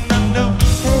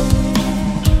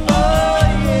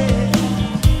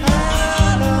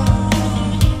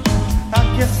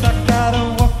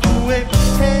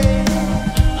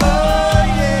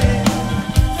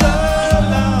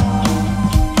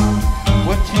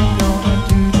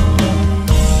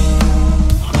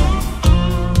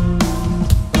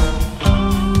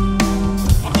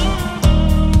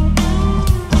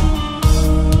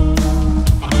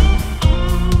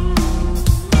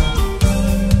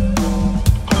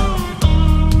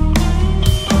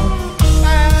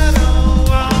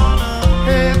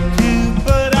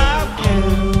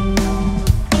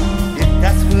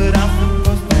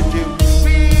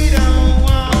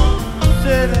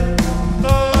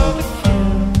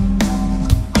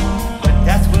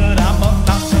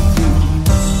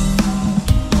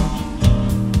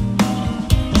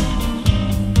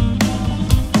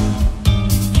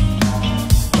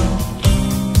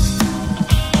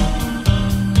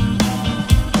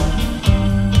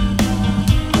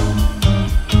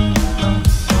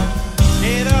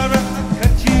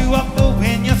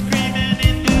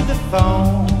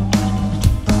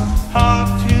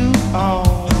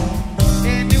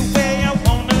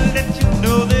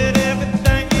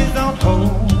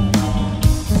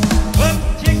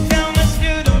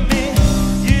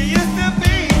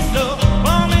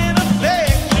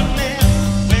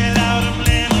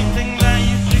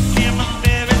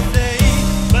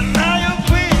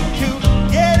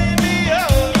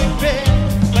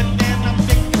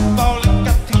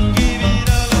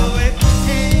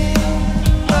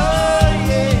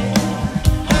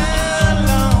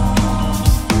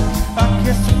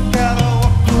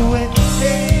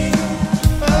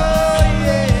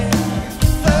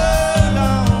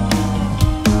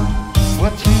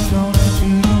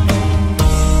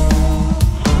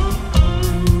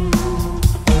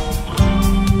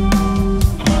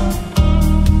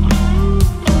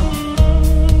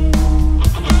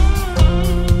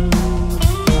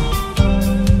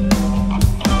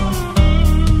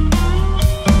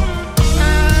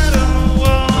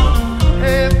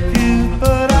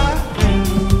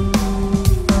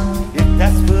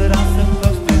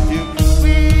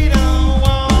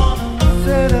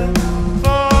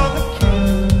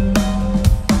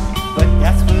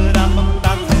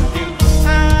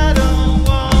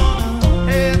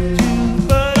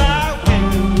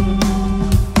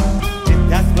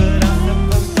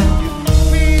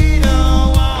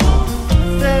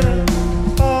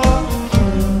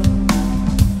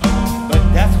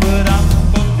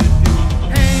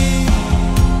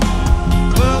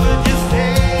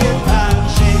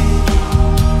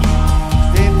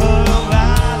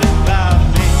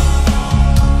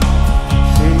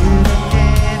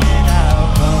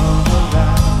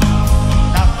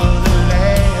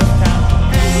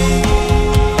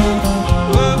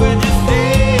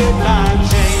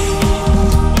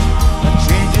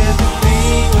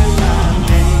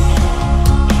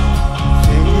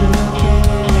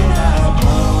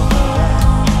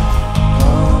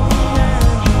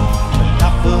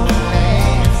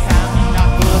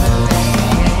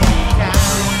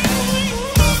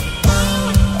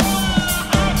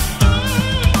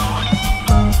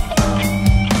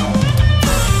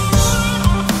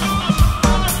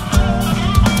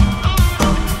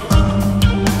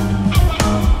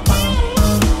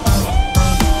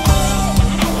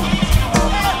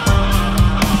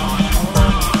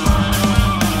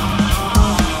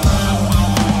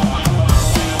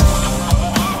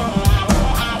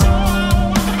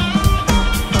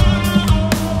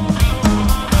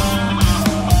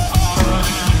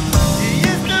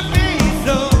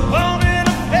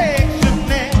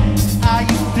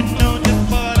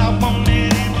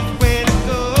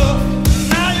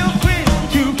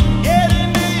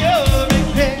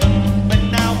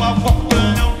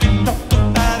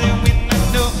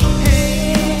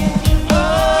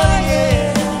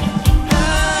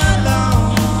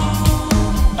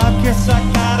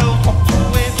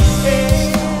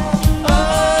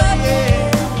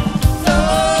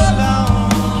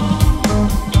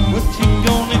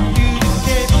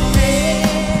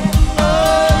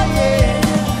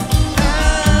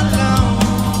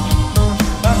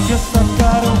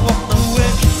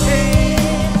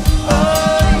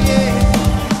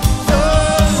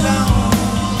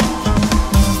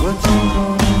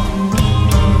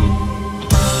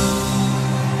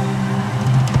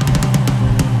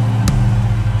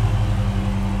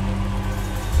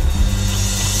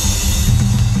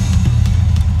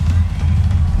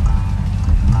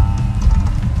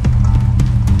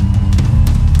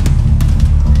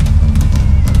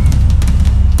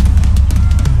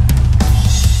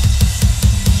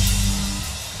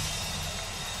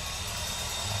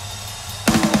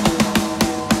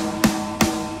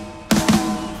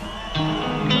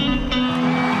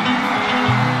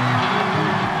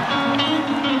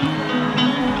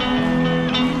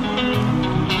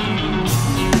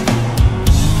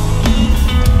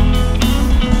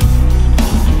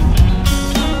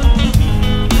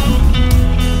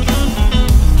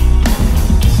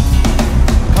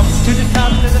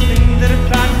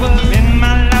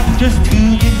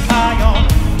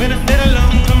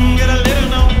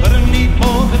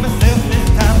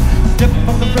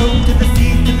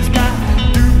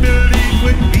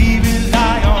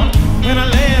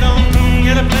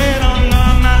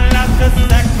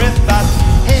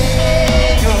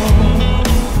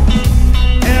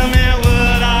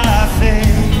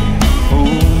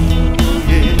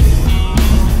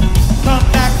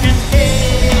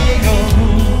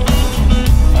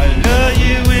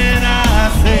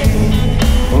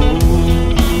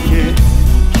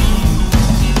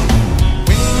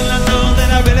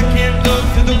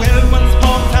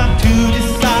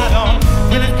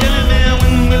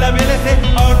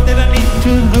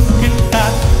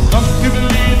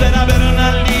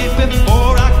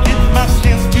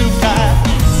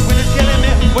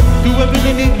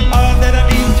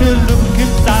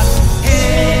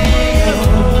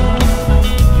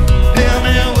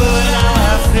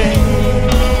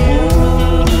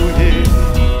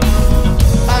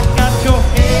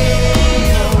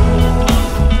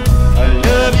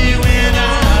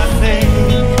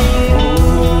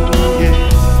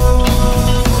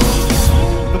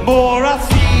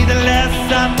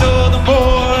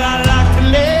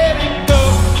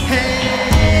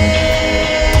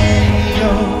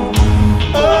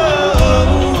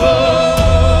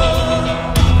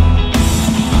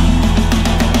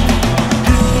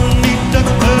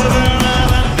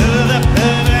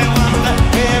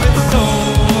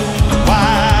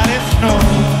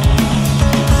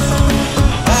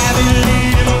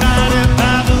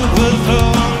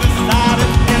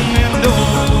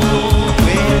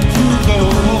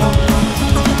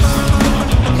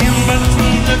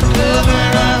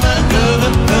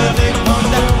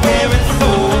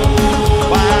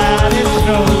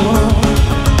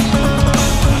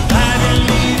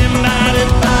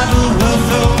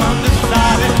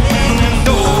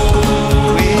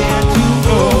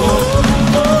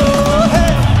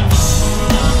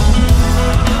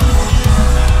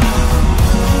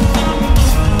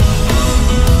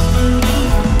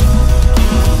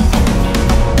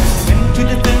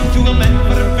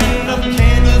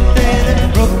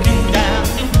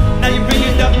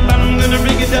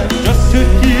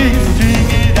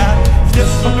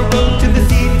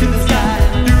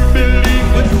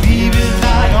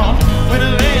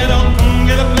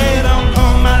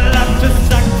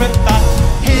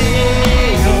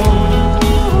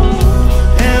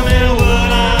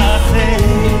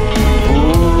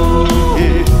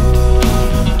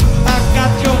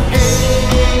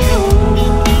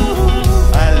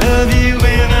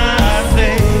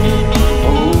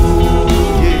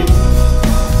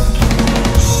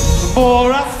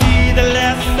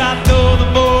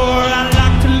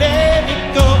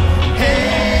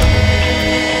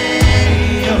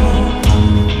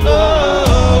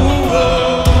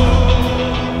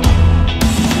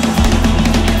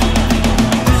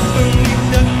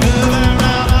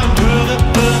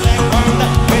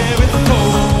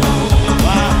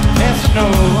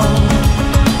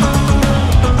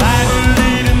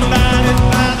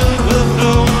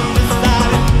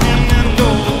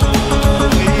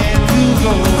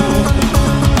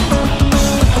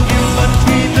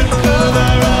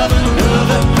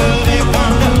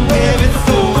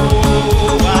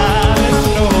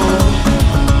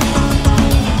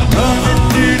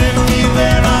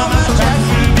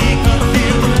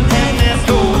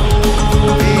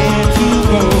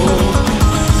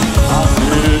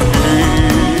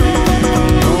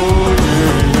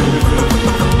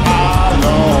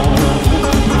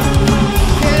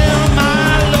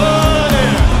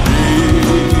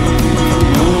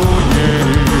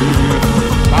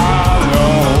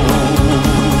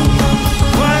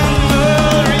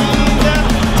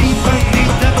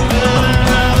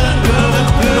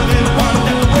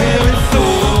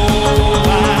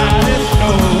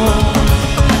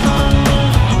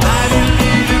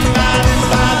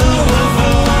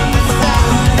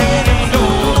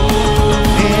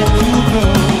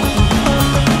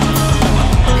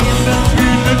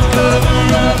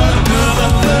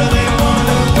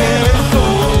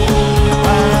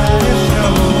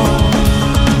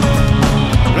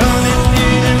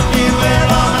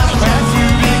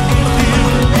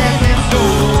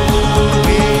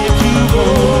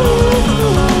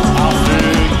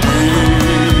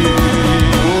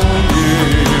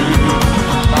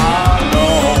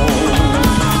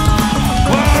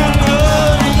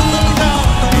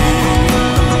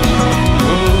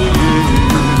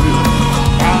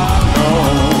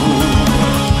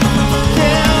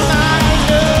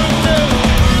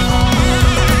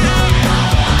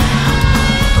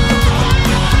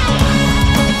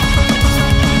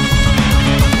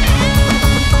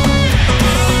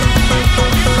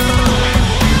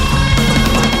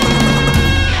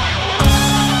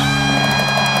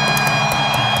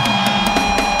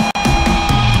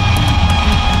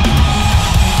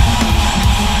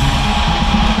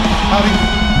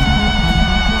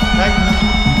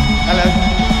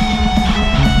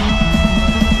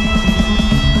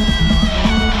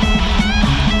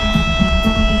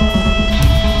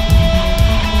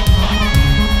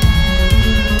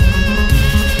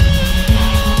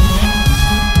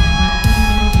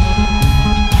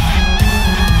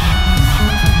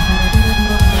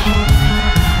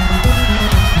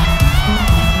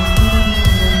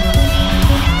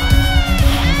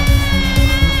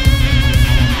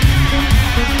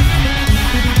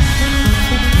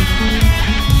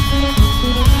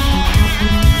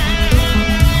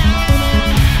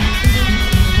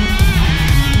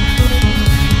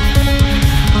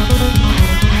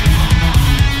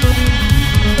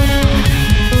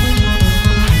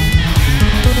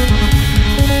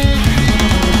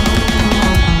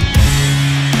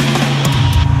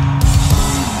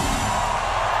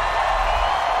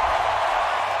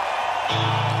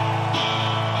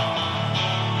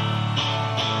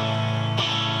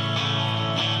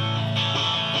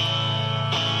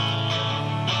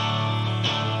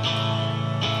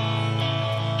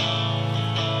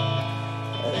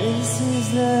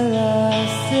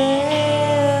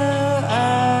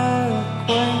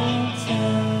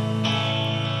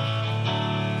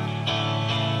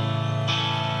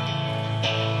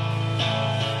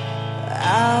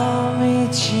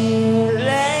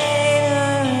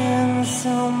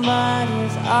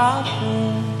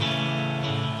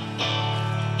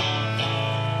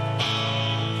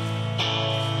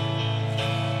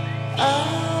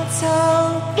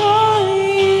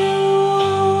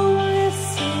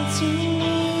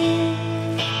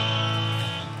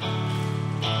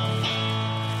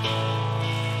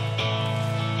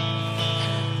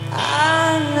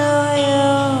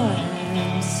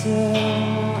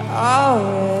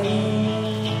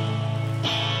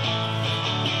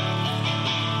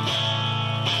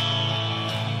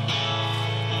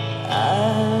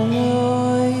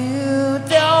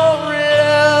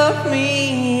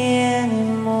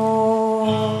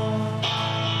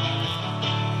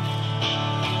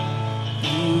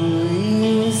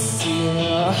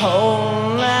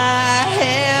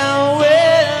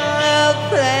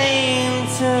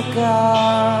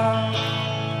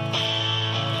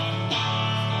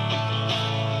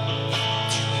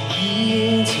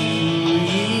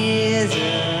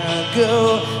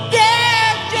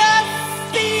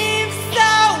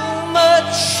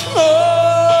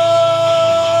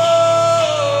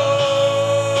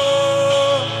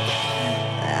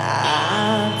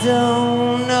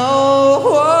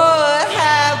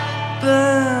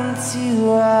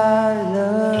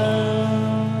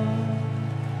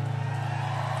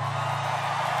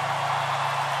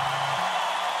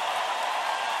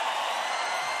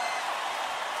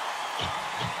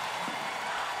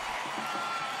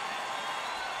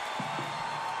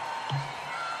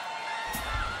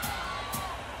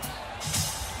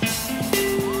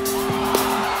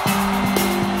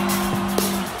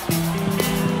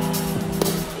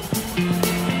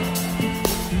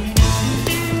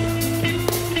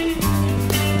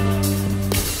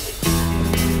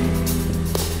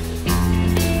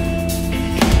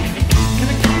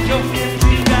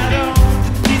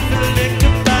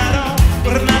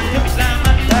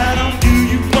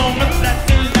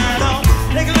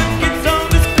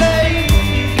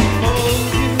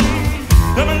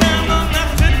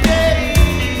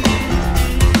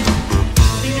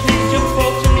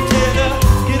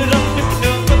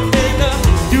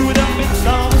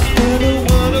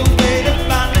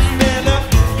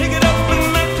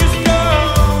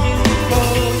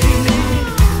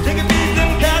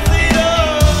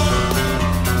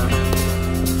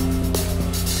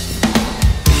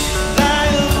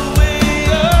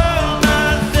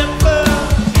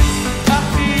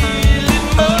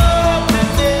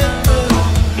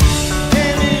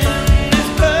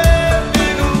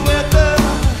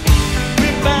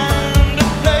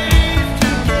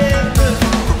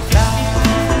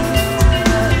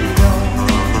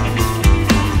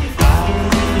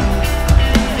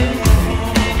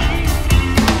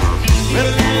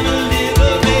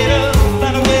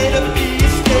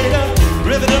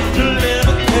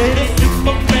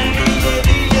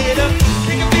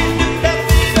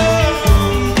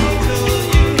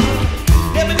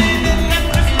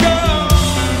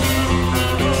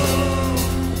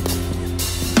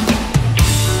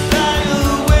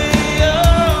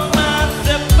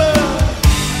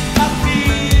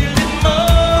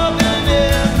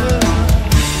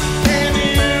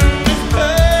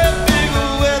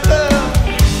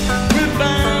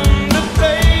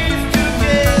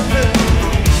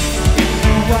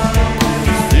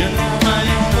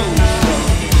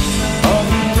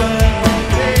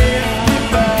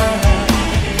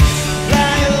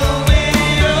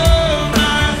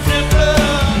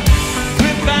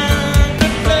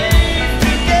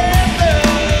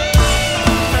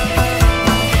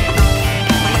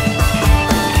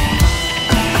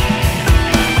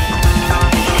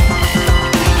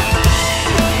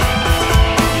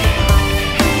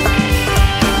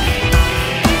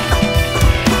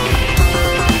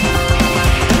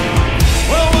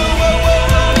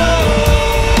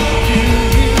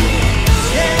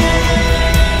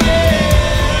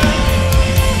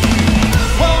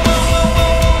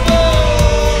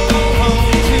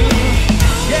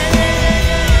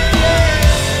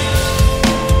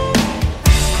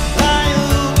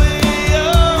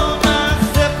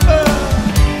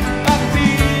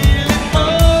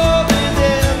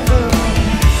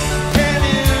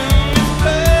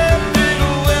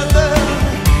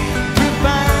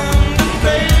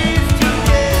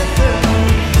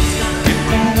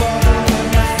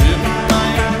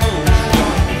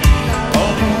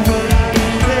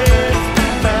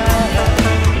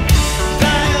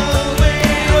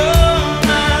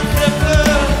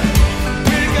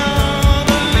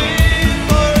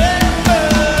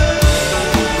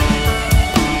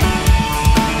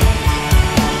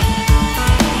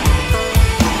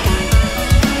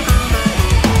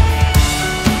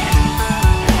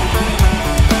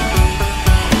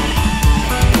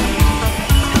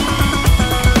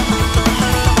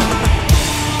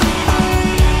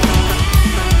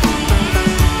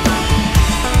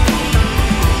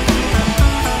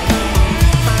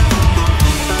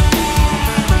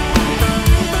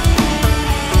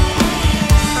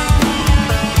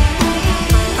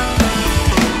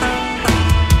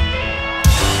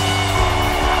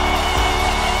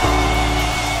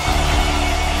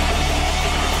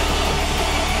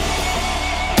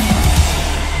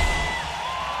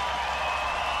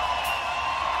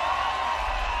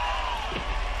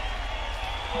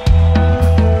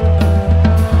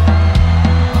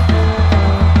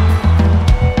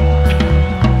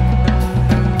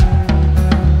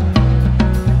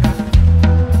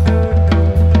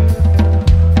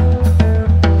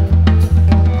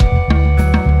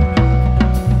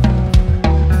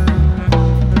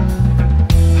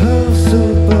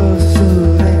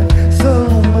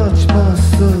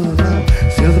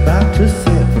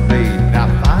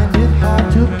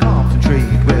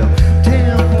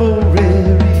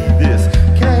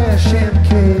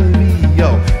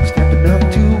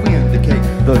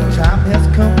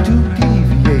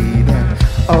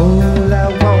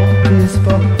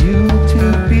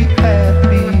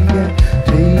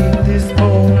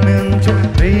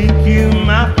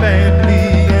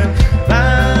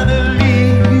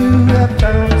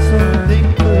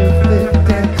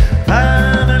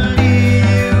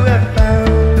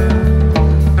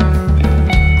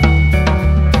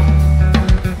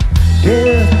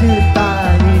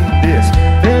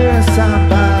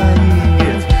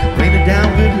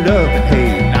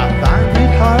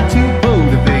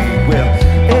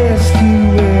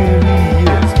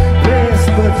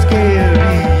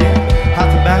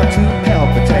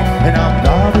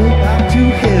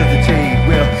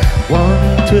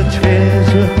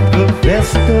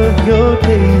rest of your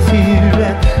days here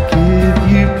and give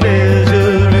you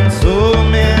pleasure in so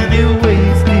many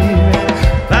ways, dear. And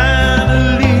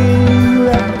finally you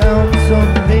have found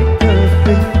something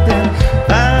perfect, and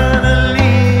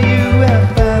finally you have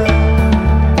found.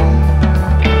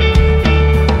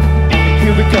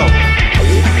 Here we go.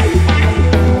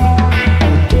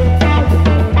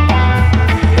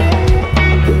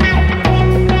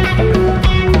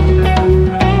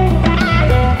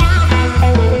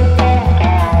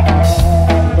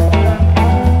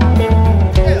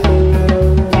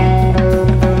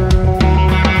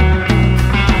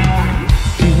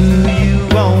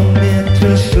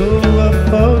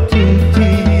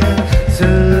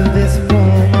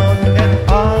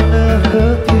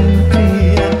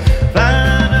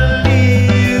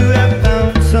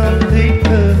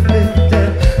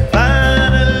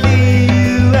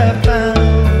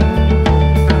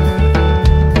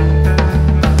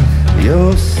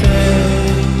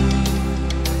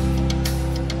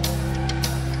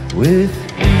 With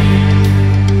me,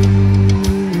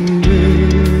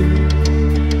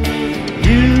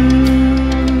 you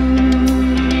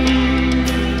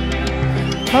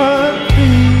are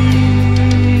free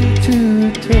to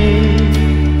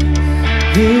take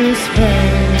this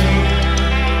hand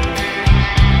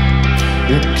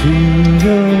into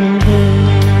your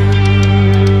world.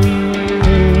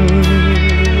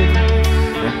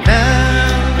 And now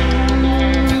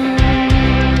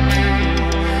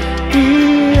we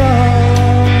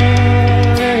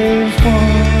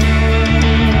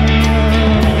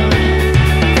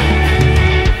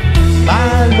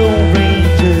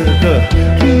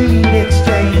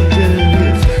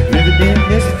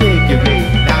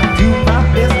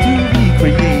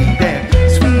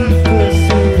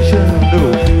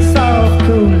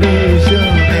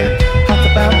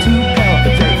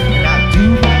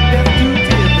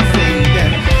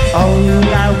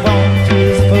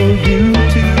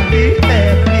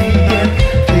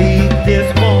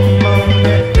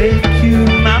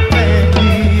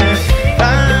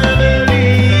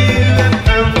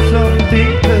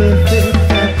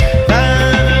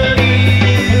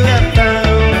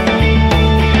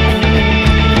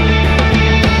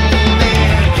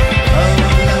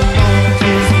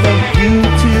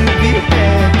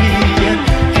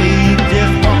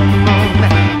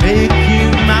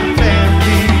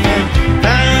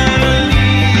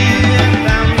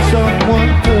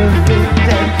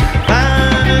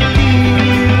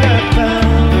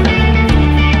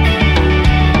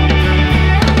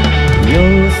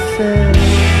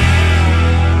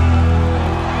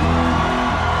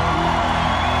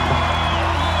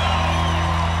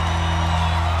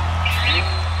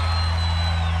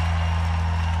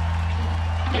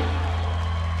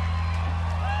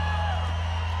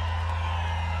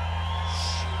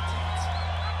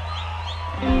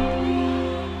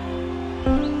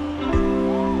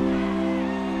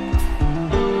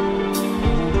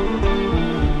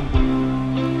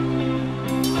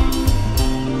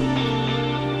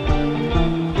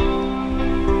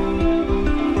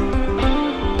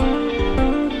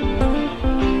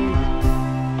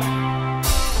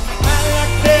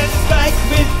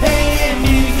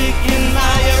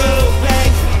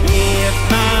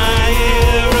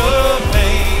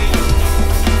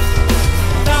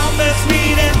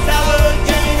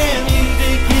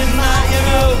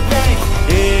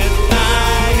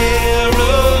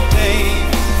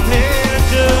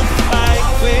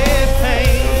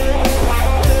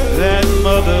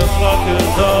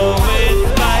motherfuckers always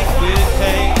fight with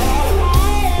pain.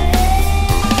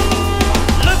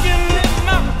 Looking at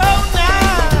my phone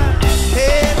now,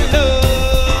 hey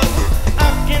love, I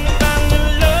can find the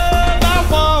love I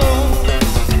want.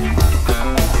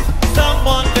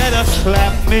 Someone better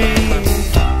slap me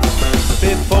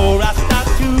before I start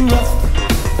to rust,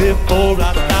 before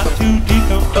I start to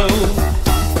decompose.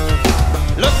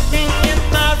 Looking in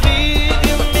my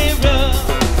rearview mirror,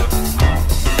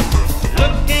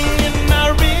 looking in my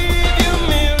rearview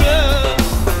mirror,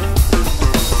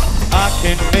 I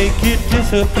can make it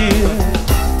disappear.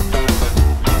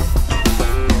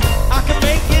 I can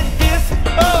make it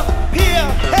disappear.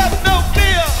 Have no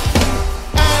fear.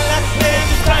 I like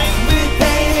playing right with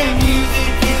pain and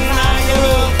music in my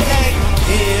aeroplane.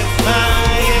 It's my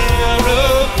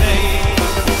aeroplane.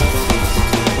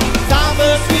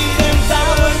 Summer sweet and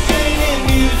sour train and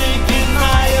music in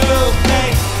my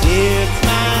aeroplane. It's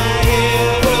my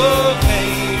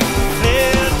aeroplane.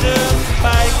 There's a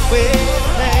spike with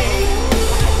pain.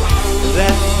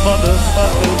 That mother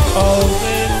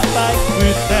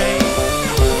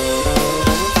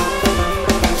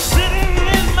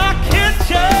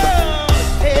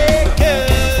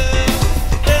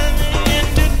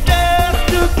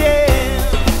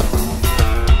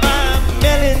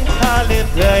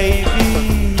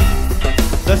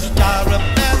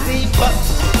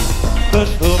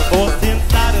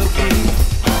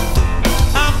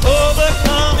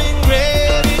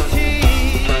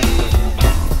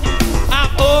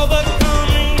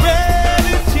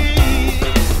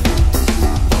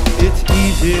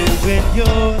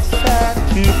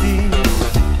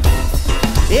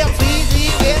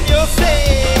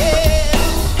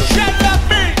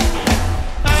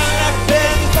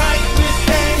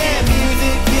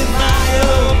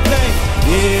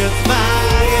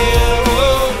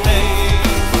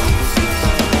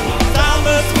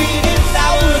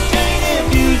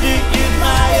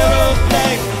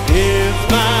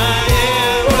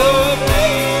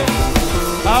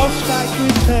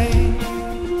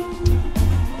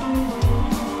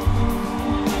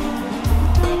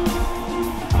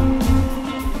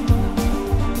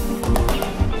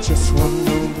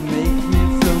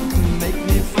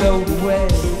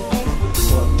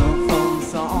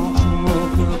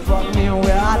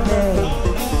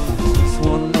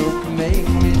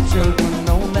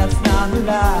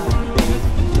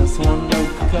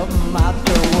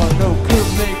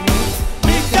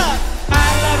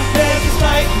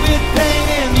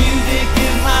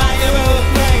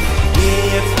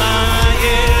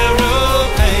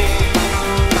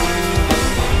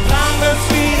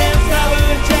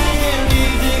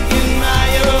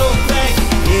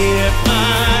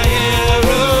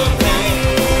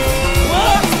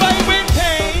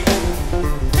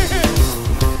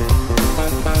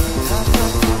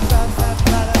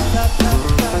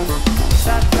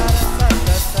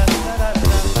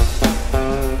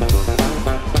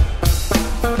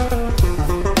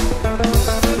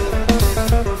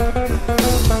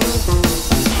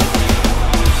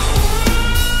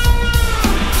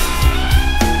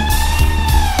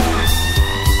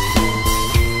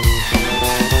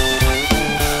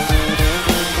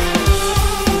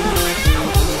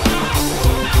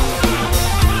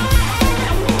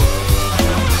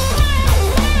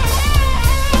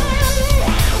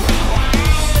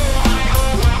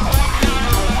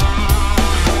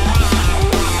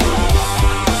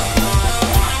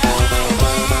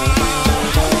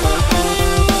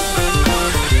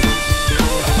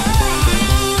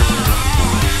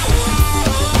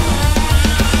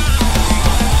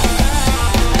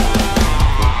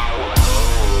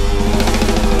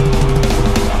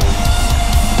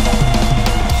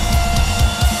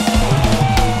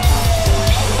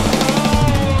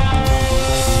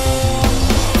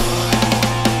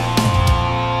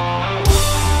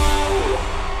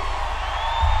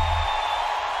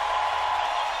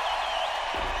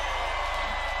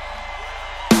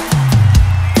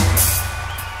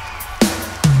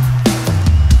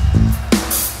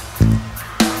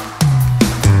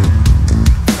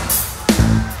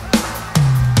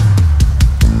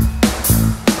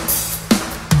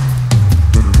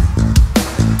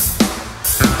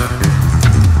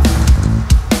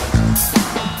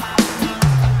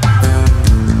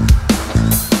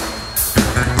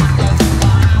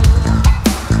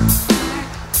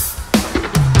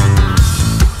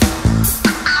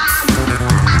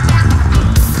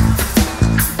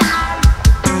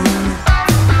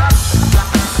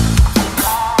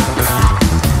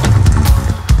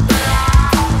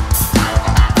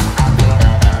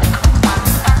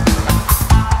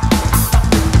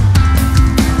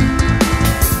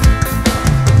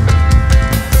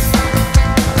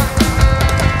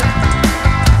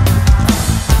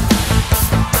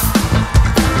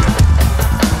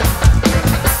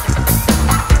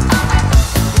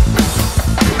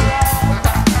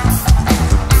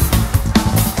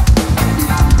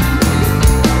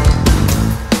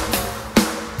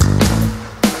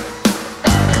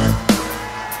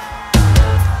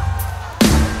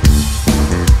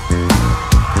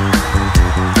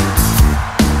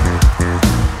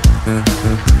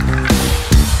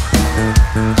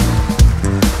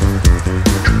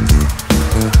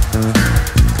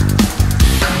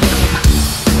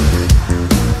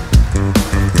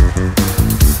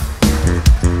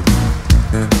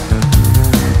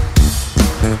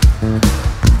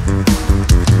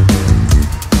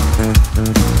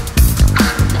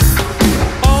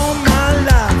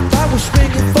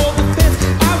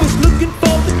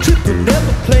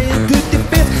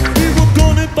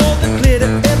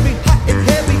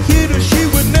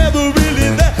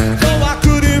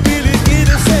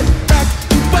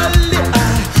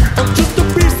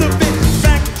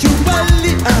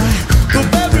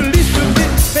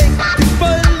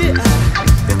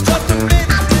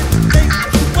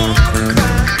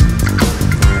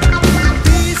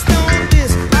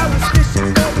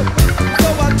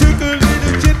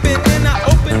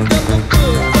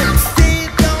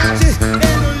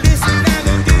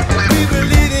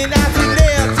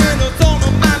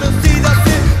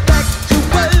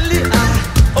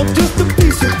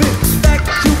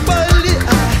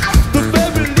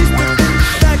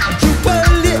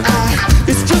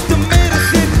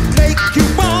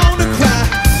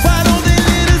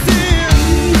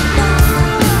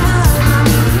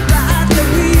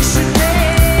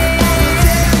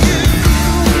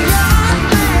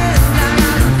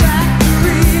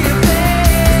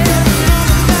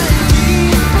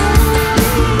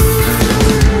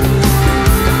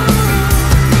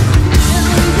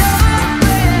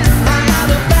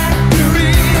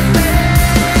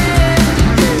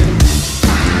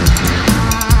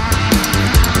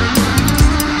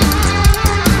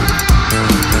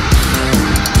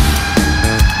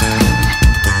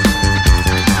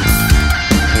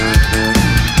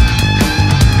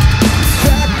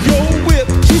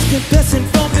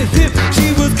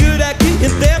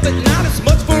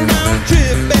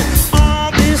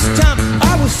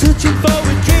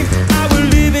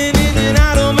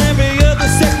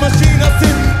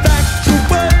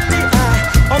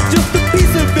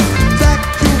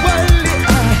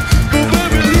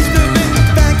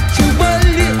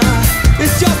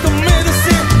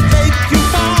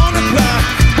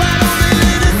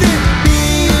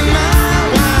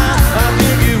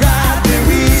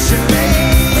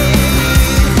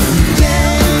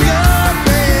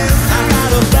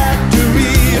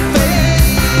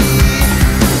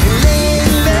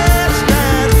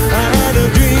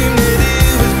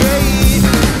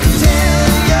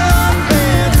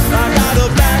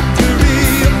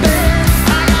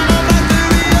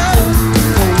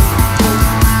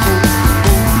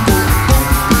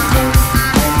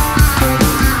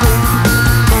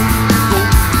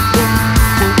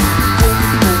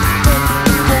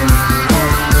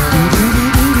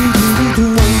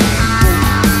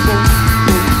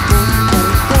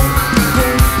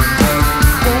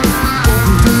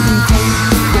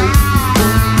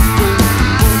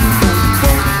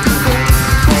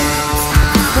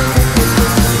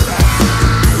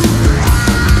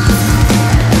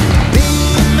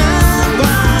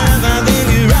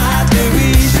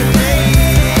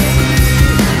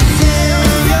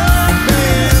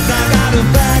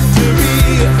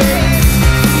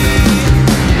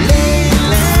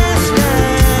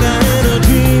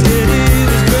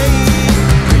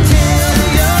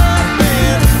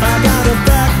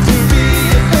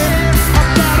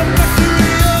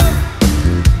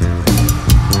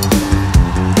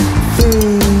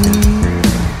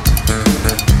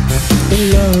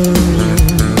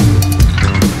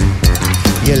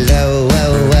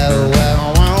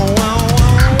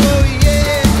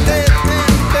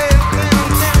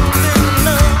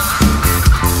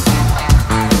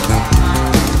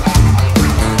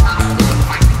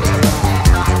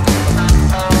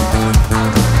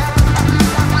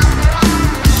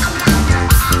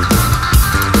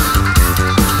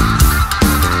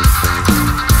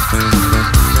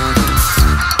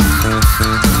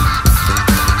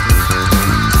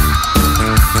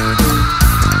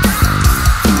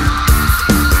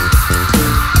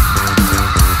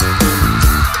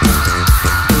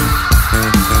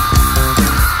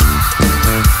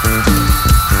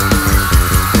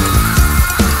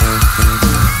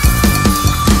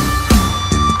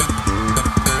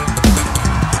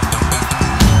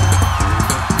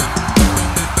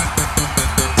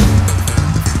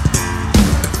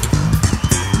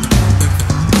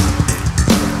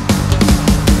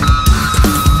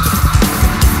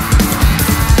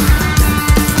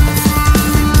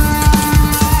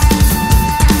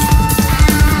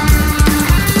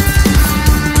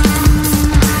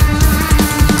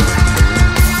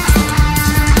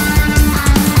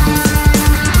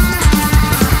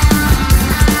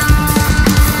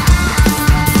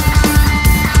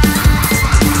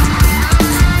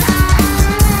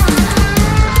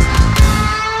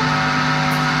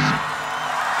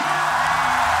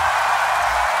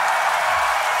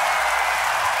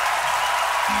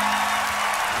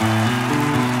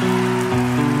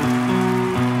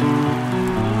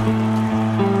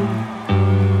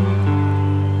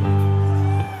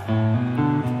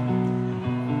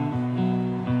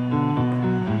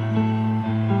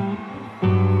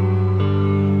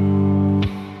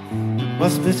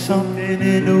Must be something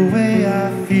in the way I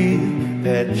feel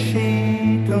that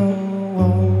she don't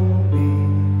want me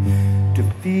to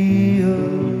feel.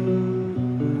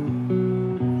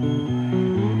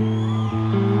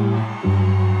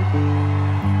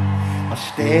 I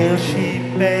stare, she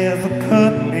bears a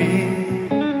cut me.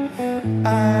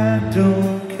 I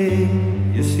don't care,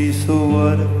 you see, so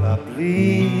what if I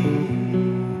bleed?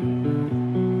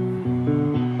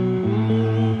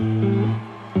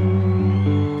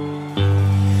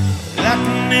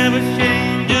 Never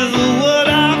changes what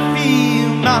I feel.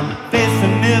 My face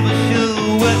will never show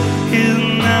what is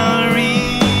not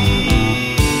real.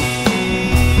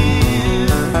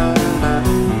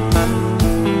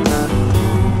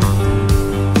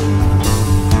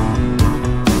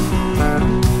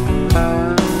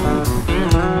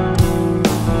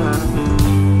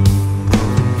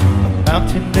 A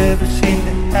mountain never seemed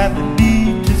to have the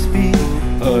need to speak.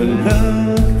 A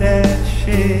love that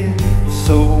shared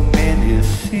so many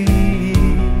seas.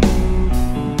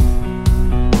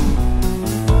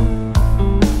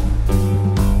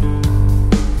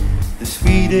 The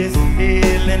sweetest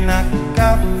feeling I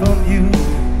got from you,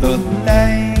 the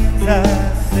things I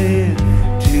said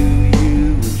to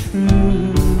you were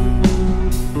true.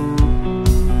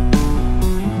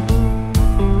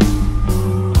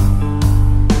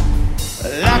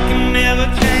 I can never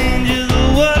change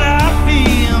what I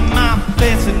feel. My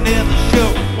face will never show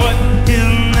what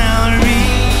is now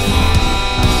real.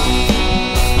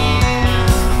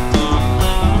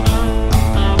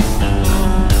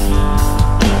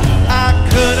 I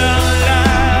could have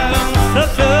lied on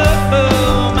such a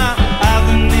fool. My eyes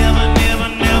will never, never,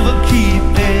 never keep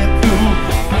their cool.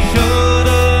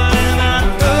 Shorter than I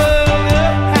told you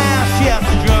how she has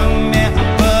strung me,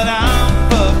 but I'm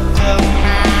fucked up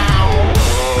now.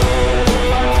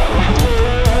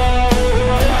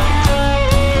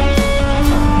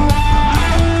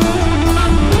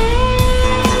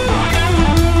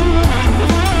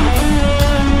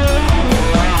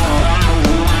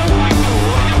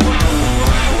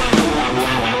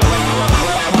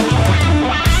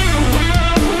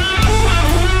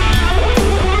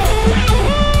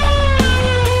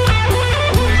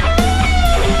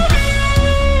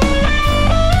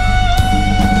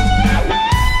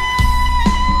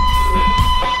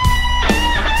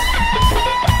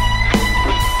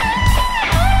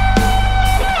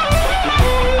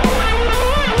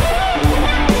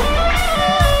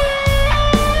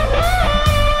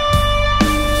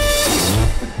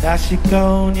 Now she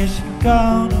gone, yeah, she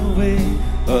gone away.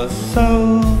 A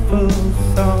soulful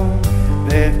song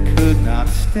that could not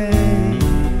stay.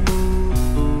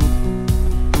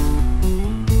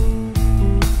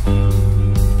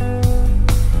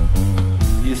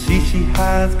 You see, she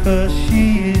hides 'cause she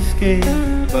is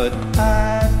scared, but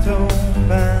I don't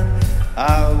mind,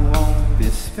 I won't be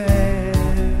spared.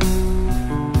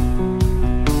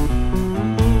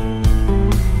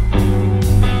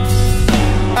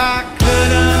 I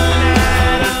could have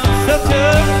lied on such a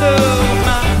fool.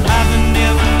 My eyes will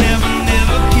never, never,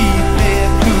 never keep their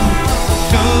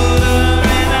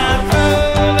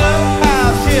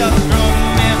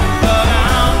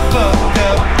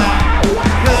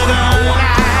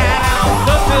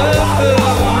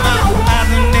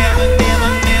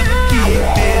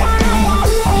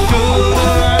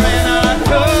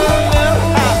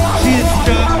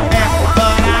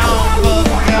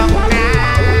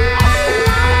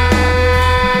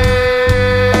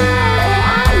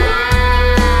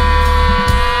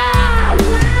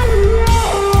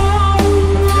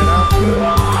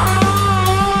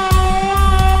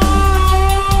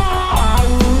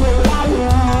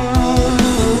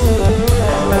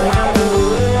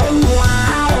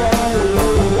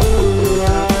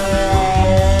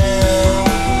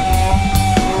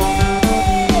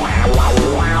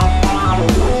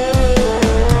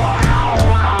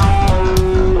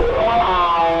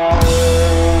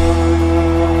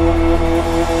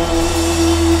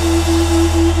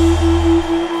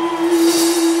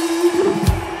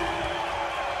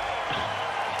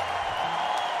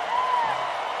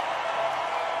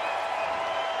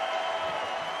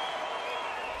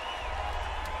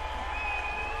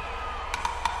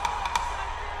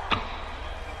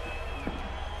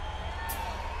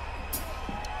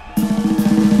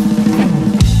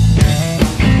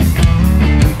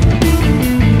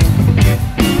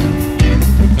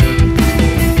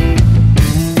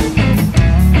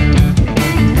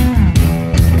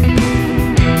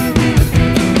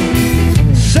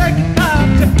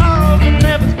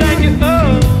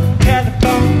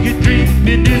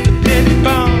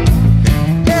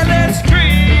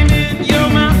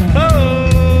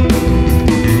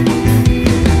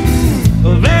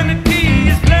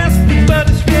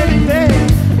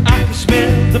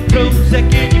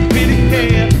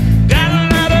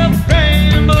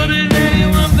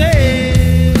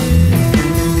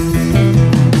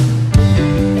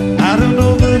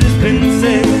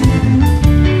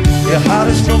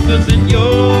stronger than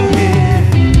your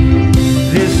head.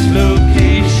 This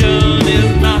location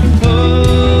is my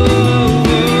home.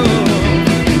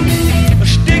 A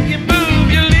sticky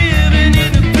move, you're living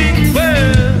in a big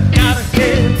world. Got a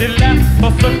heavy life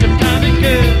for such a tiny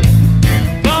girl.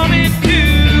 For me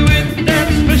too, it,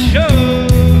 that's for sure.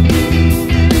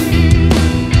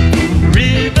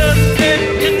 Rivers that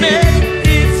connect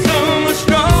it so much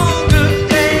stronger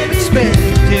than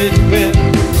expected. Well,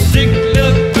 sick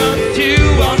love comes to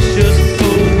wash us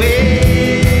away.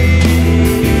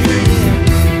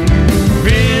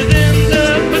 Rhythm the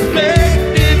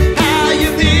perspective, how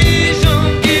your vision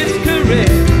gets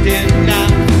corrected. Now,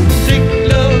 sick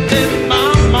love is my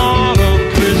moral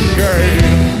cliche.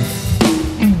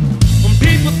 When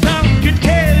people talk and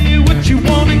tell you what you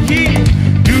wanna hear,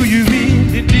 do you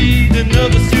really need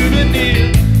another souvenir?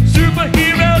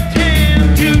 Superheroes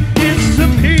tend to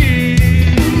disappear.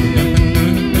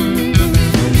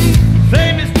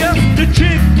 Fame is just a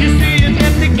trick, you see an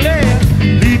empty glass.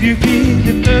 Leave you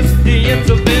feeling thirsty and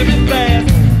so very fast.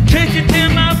 Chase it till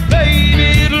my baby,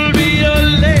 it'll be your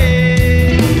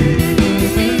last.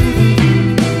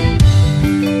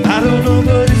 I don't know,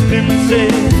 but it's been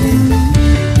said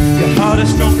your heart is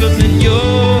stronger than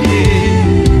your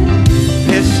head.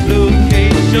 This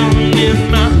location is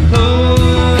my home.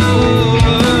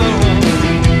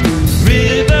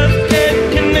 Rivers that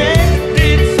connect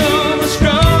it so much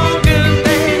stronger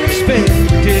than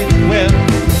expected. Well,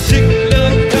 sick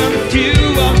love comes to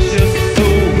wash us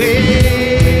away.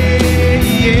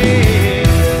 Yeah.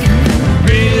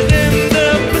 Rhythm the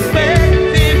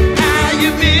perspective, how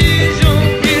your vision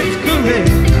gets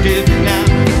corrected. Now,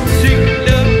 sick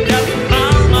love, that's my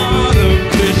motto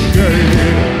cliche.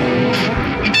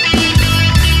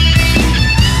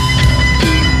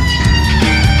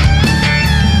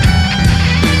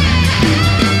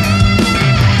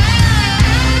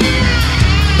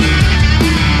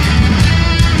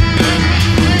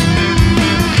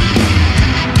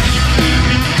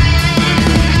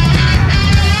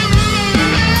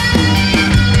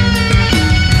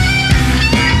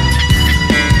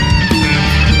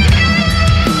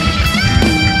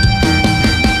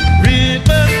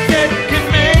 Rivers that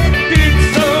connect it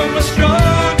so much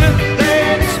stronger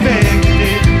than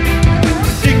expected.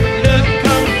 Sick love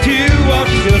comes to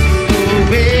wash us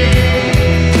away.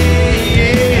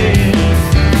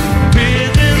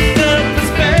 Rhythm the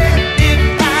perspective,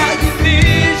 how your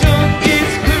vision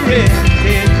gets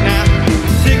corrected. Now,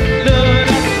 sick love,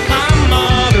 that's my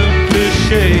motto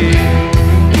cliche.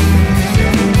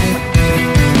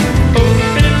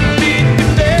 Openly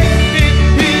connected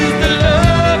is the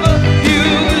lover you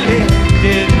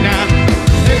elected. Now,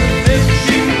 let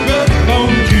you rub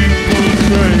on to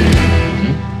portray.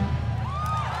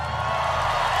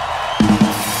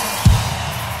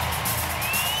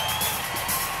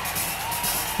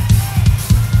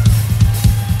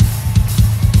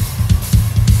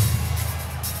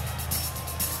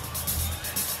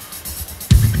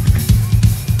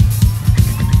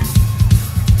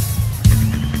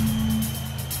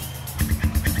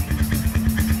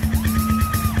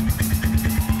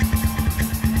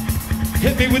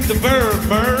 Hit me with the verb,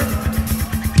 bird.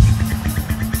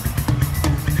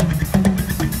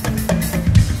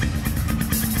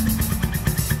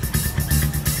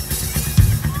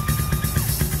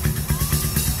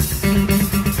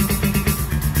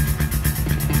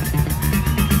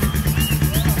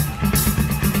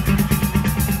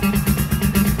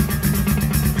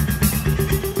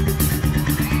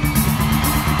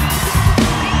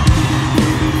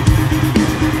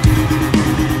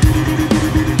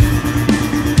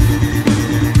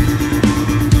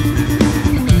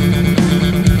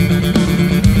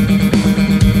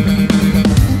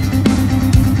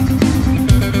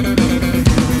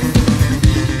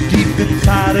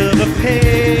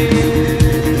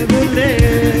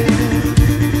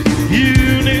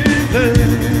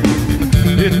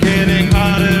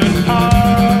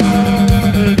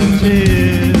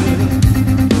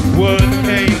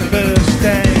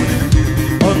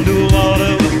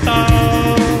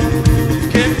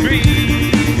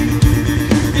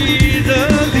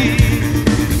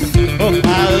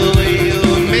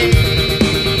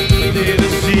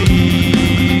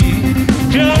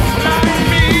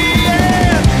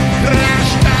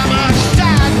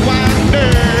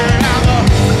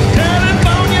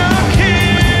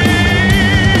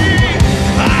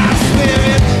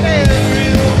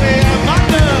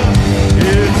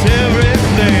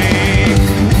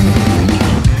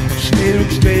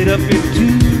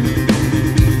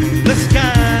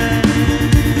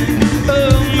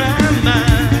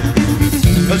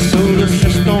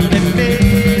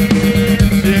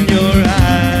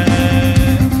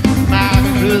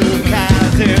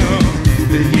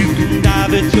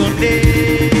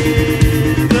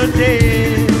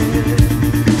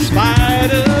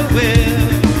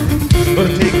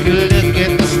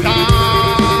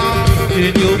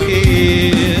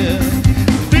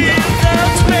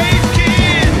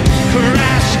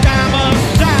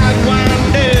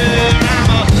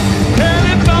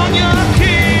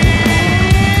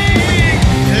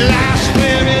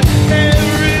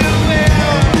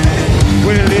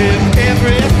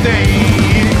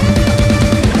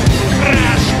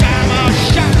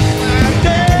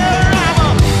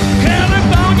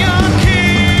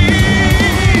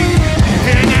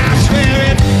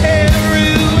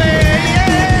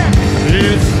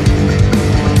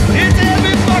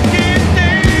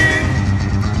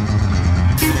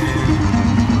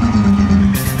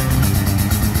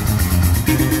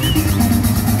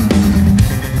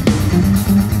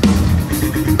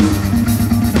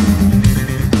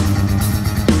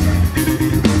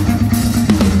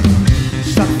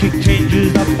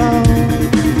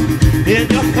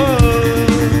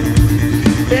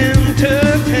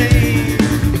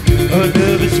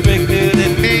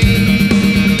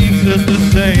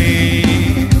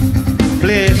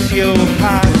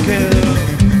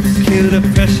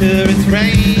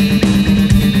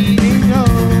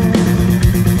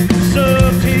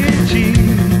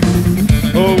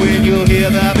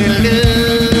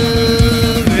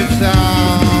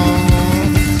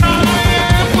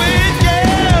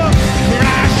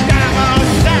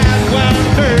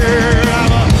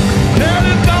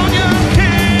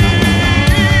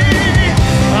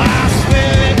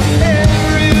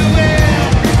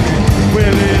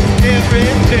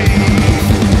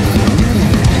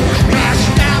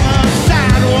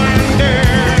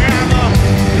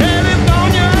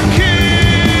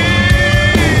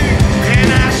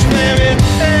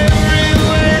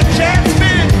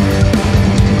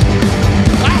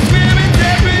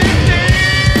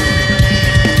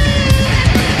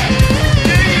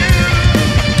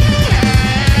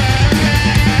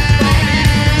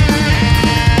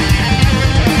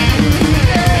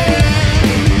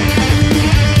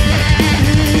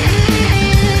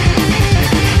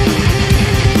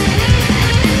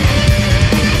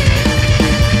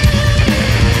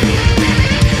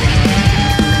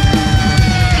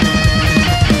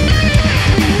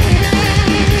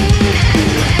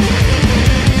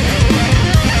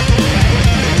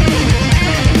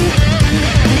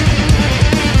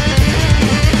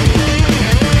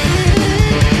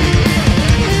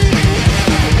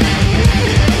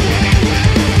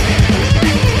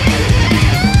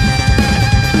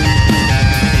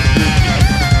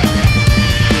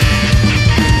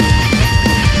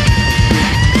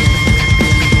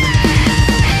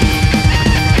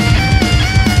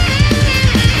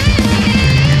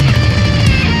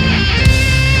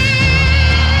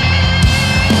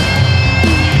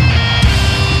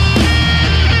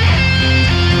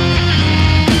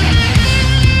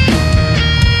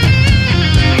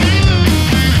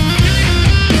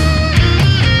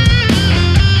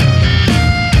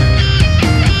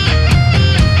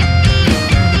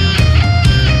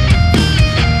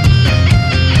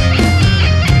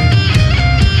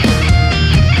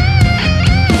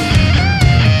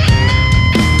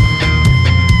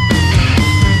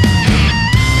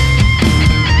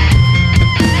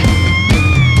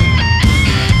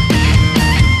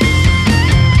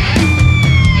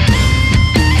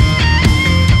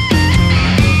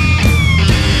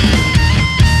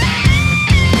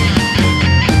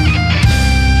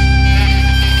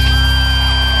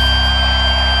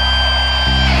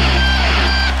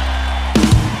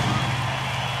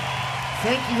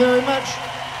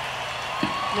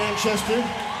 Manchester.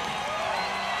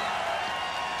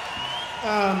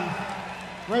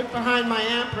 Right behind my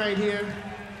amp right here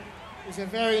is a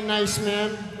very nice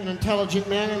man, an intelligent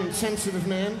man, an insensitive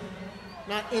man.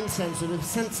 Not insensitive,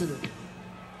 sensitive.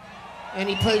 And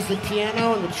he plays the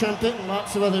piano and the trumpet and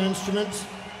lots of other instruments.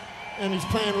 And he's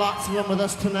playing lots of them with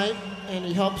us tonight. And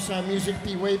he helps our music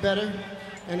be way better.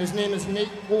 And his name is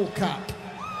Nate Woolcott.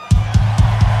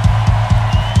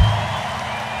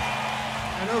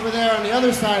 And over there on the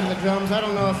other side of the drums, I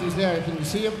don't know if he's there. Can you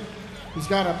see him? He's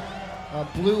got a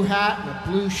blue hat and a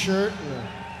blue shirt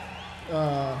and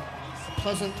a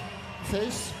pleasant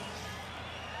face.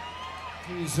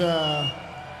 He's a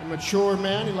mature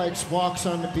man. He likes walks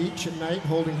on the beach at night,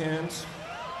 holding hands.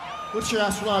 What's your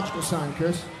astrological sign,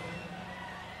 Chris?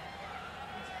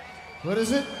 What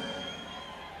is it?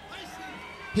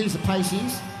 He's a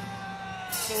Pisces.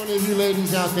 So any of you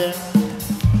ladies out there?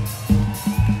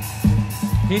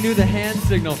 He knew the hand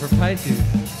signal for Pisces.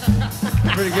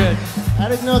 Pretty good. I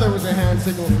didn't know there was a hand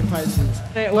signal for Pisces.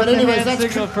 Hey, what's the hand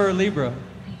signal for Libra?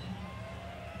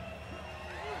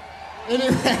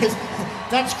 Anyways,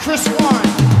 that's Chris Warren,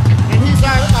 and he's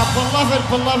our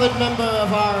beloved member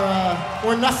of our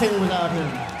We're Nothing Without Him.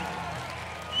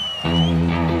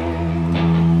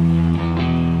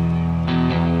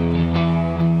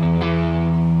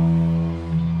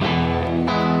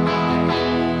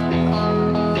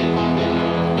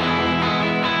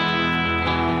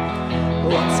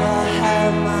 Once I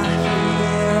had my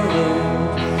hero,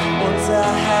 once I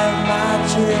had my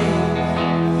dream.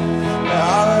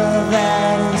 All of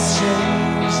that has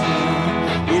changed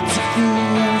now. It's a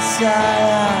feeling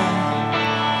inside.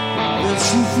 The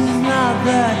truth is not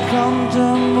that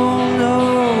comfortable, no.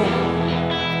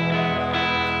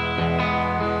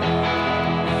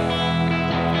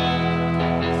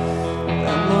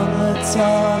 My mother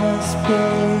taught us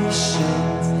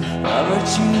patience, our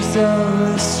virtues of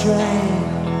restraint.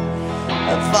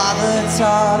 Her father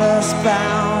taught us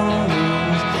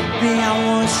boundaries, beyond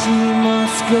which we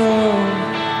must go.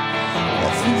 The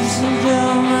future's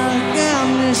in my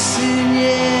condition,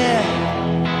 yeah.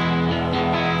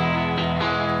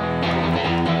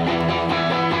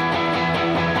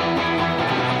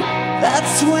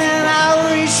 That's when I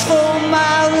reach for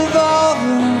my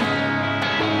revolver.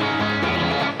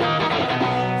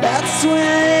 That's when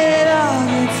it all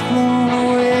gets blown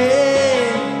away.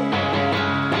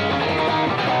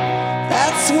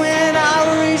 That's when I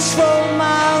reach for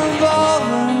my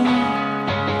revolver.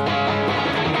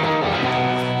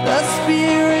 The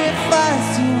spirit fights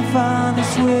to find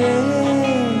its way.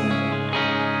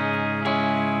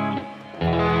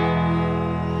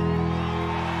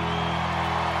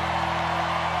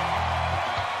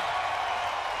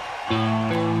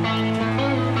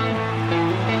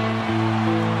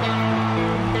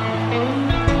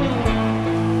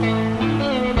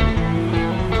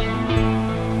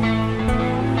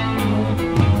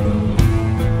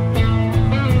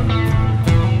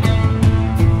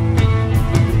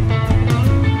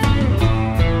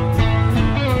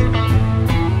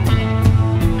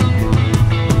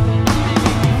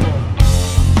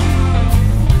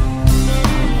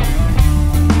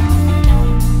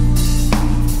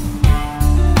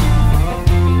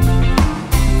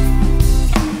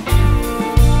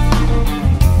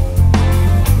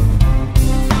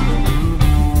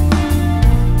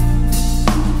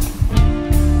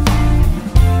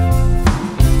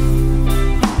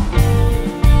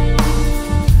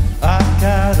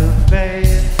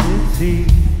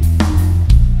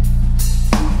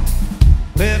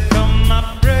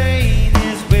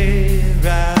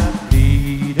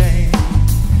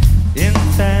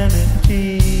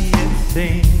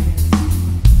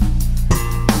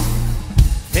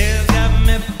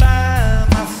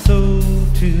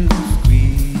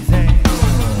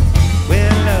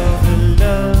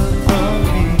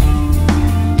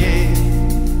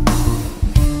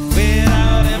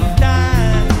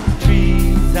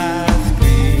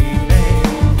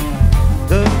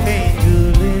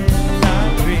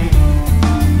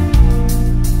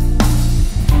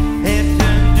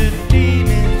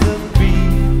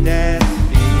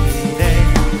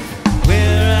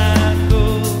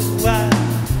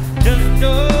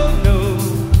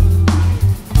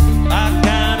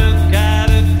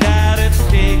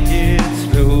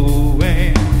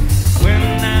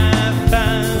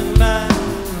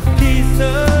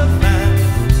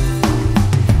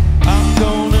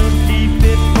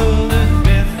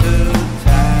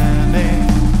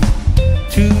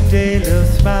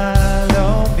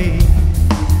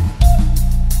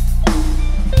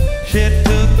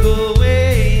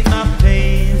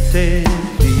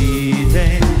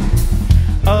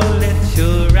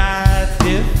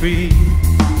 free.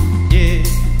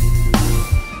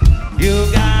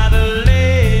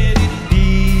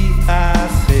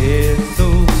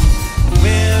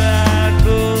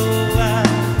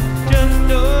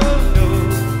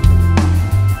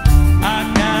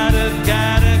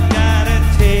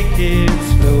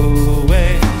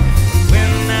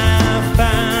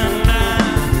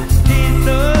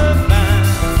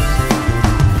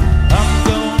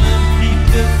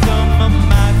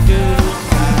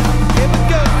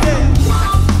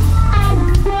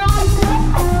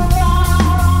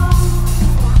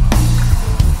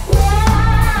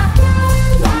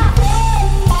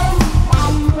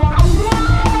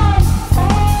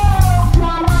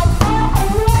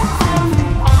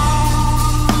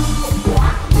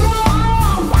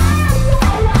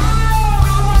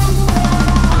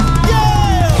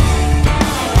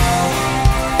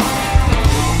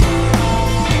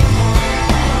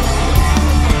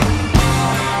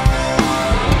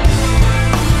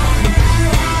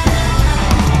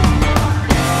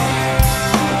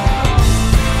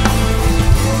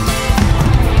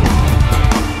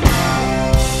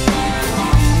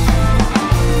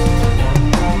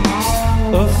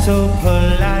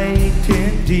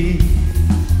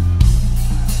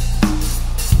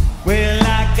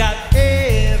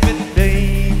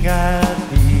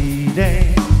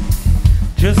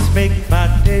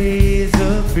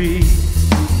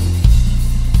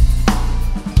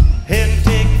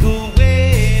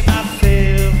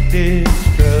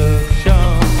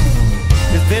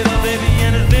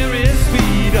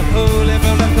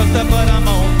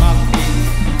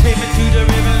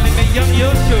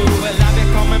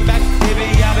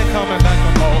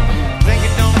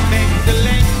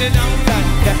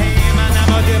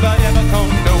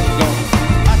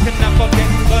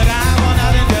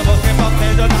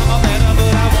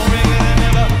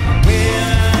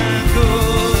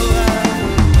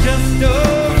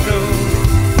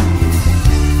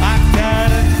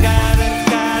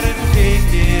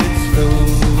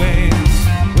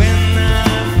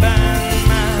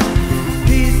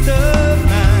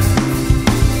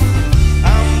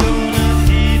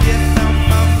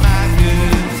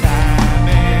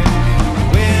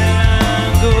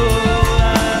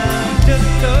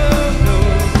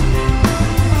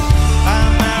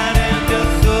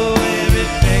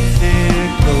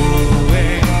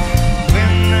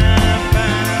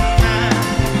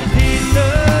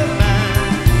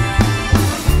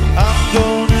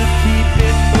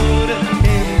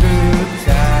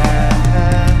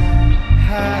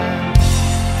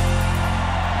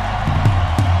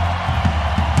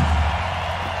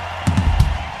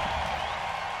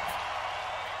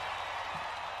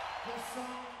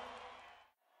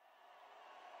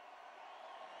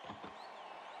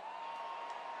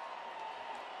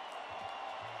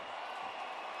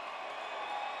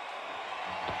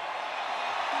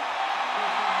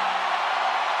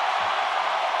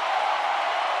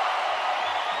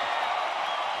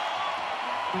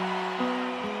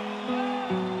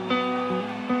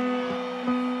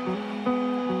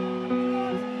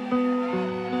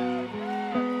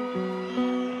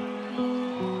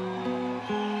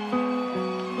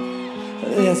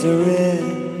 There's a red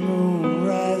moon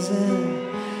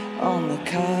rising on the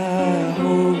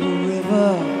Cuyahoga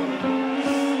River,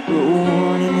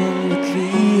 rolling into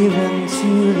Cleveland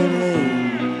to the lake.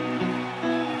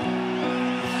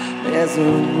 There's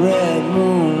a red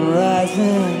moon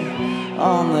rising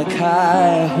on the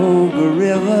Cuyahoga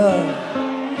River,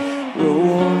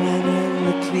 rolling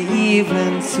into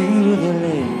Cleveland to the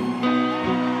lake.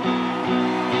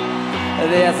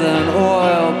 There's an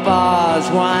oil barge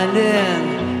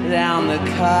winding down the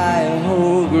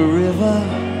Cuyahoga River,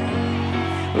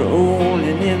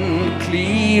 rolling in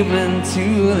Cleveland to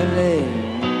the lake.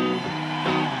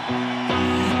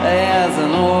 There's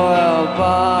an oil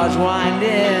barge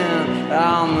winding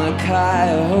down the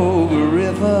Cuyahoga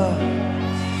River,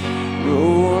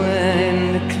 rolling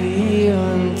into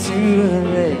Cleveland to the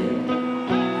lake.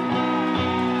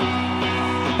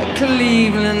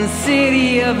 Cleveland,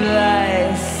 city of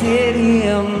light, city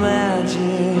of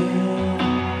magic.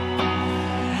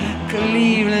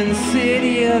 Cleveland,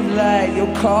 city of light,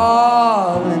 you're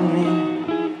calling me.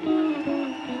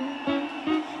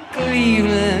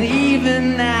 Cleveland,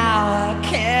 even now I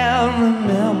can't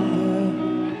remember,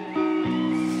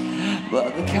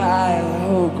 but the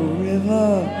Cuyahoga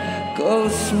River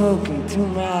goes smoking through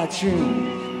my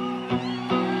trees.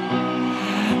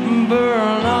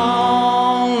 Burn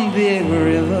on, big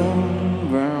river,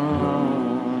 burn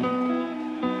on.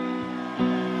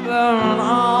 Burn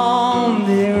on,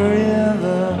 big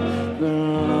river,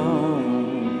 burn on.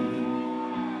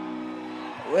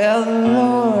 Well, the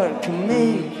Lord can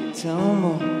make you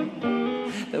tumble,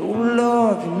 the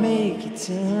Lord can make you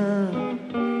turn,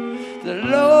 the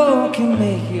Lord can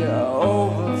make you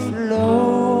overflow,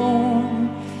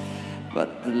 but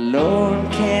the Lord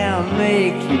can't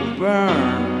make you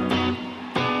burn.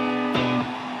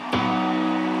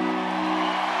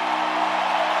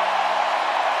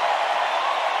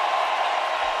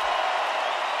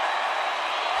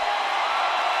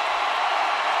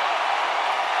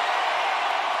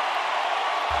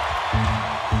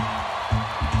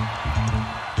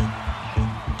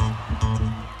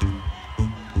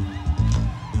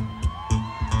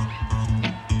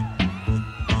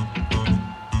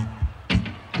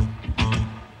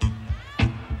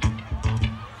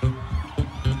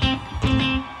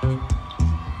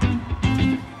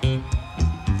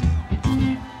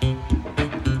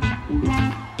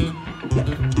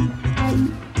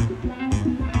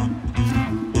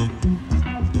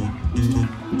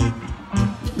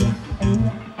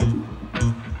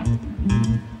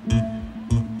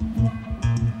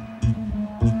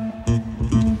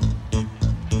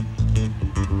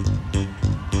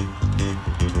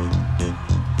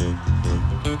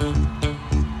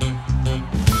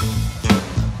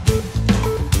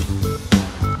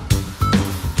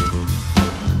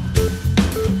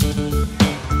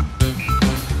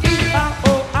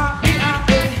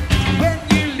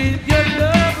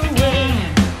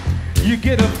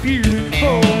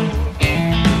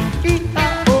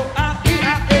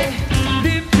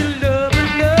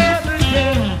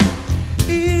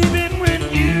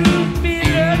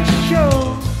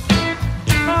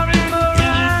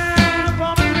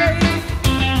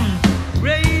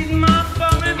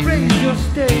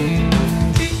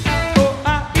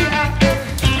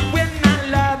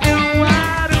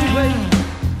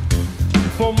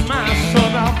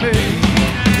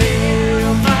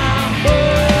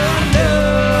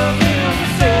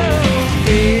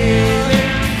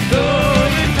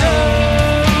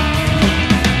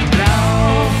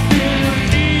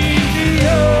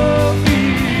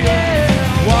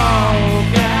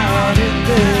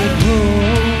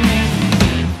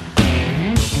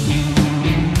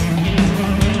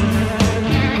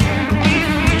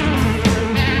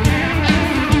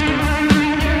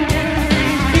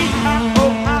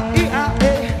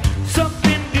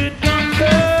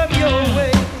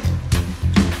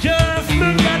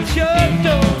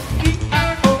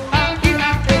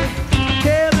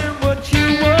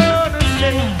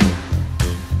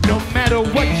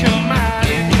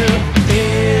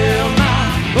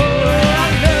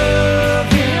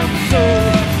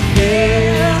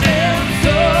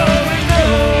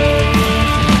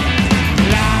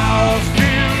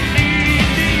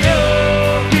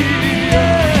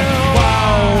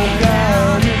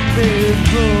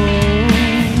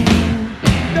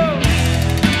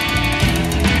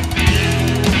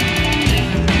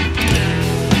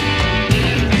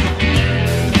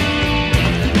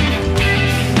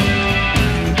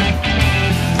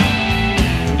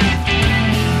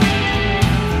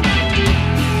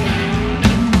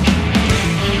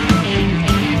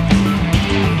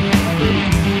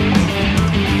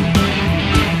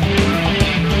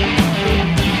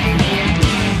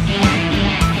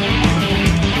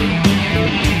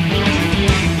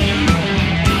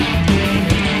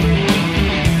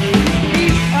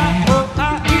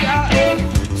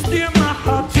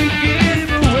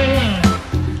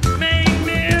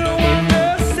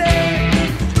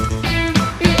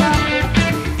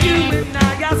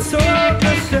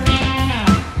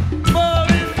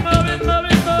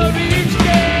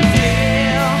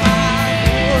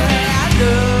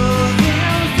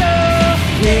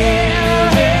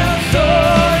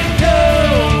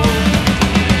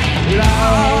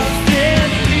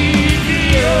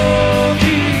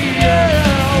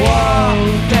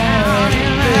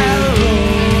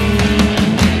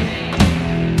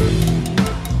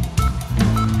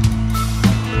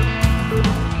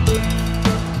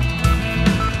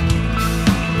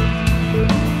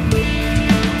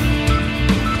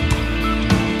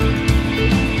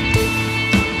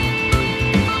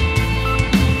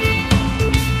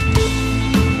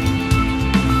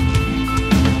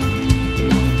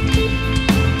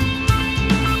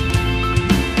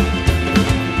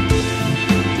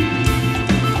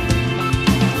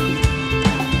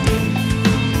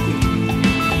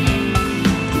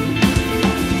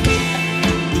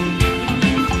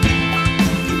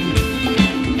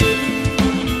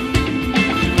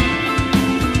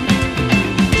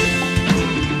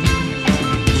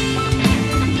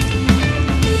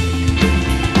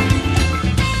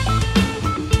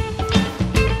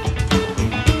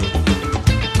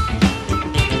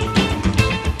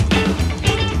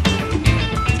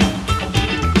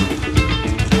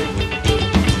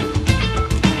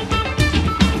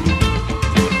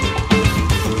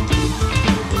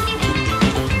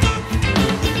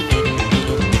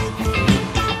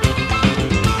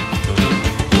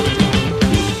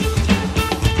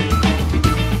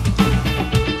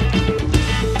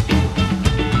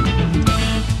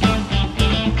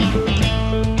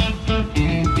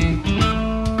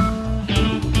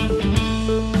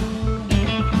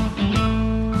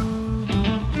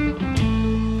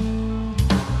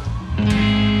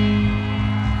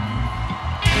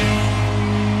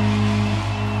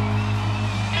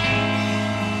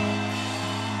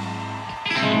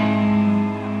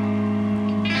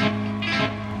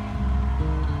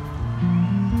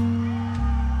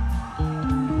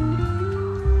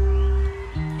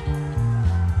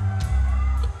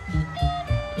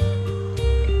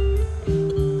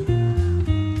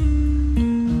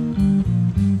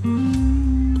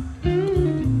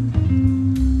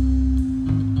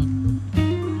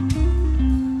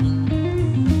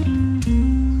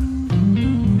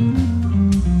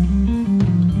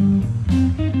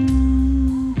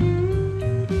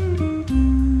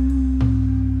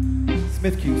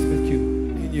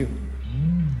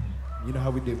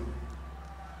 we do.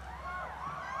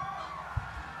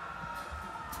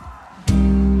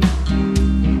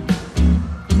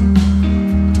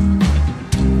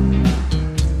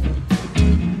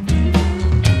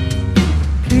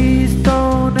 Please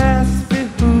don't ask me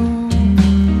who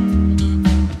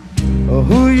or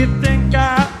who you think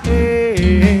I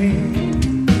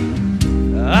am.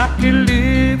 I can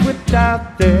live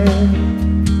without that.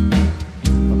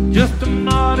 I'm just a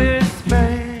modest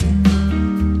man.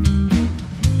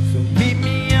 So meet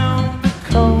me on the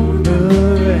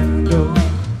corner and don't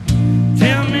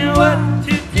tell me what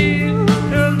to do,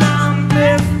 'cause I'm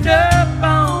messed up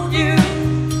on you.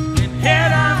 And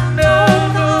had I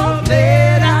known all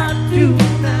that I do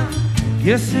now,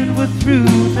 guessing we're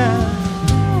through now.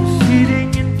 Proceeding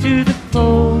into the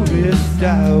forest,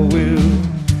 I will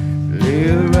lay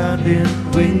around and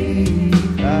wait.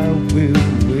 I will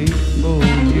wait for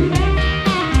you.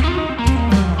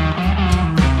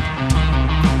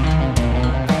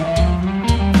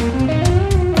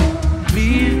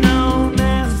 Please don't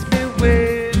ask me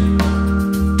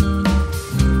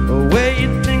where you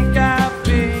think I've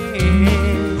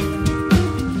been.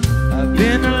 I've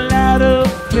been a lot of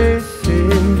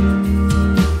places,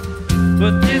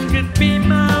 but this could be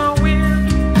my win.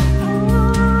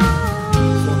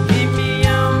 So meet me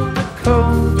on the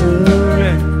corner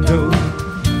and don't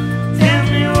tell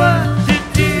me what to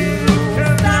do,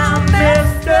 'cause I'm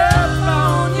messed up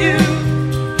on you.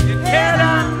 You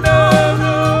cannot know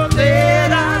all that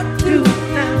I do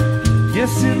now.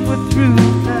 Guessing we're through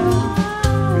now.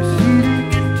 Proceeding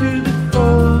into the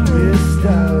forest,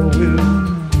 I will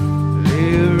lay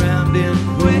around and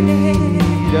wait.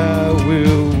 I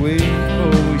will wait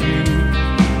for you.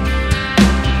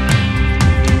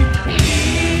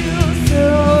 Feel so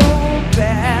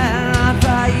bad, I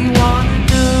thought you wanna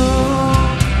know.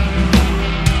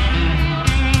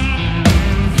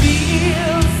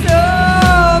 Feel so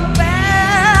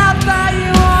bad, I thought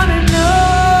you wanna know.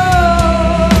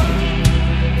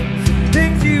 Some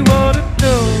things you ought to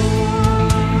know.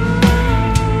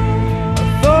 I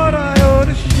thought I ought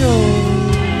to show.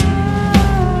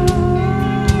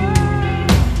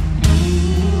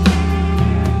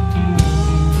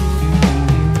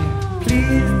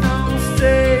 Please don't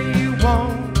say you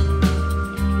won't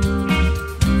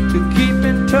to keep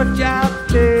in touch out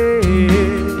there,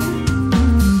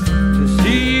 to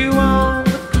see you on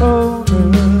the corner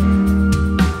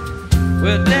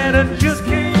where that I just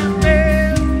can't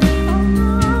bear.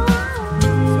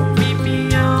 So meet me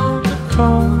on the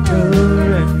corner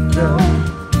and don't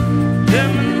tell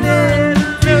me that I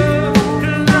know,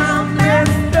 'cause I'm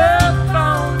messed up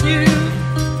on you.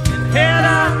 And had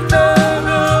I known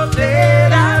all that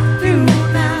I do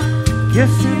now,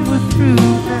 guessing we're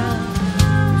through now.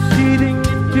 Proceeding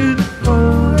into the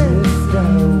forest, I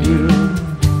will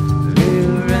lay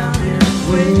around and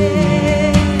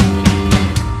wait.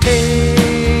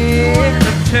 Hey, when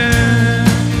I turn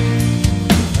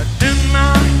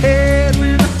my head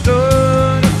when I saw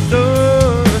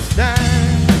a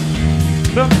sign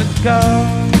from the car.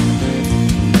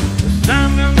 The sign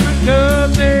from the car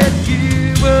that you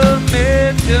were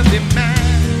meant to be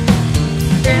mine,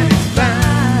 and it's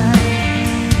fine.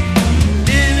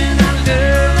 Living, I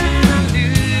love, and I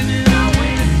live, and I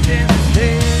wait and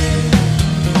stay.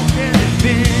 And it's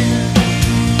been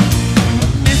a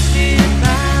misty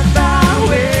night by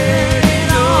where it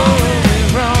all went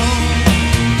wrong.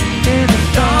 In the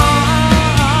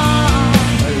storm,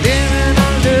 living, I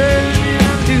love, and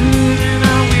I lose, and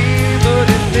I win, but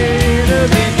it's better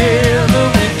than ever,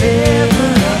 than ever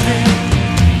I am.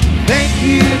 Thank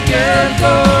you, girl.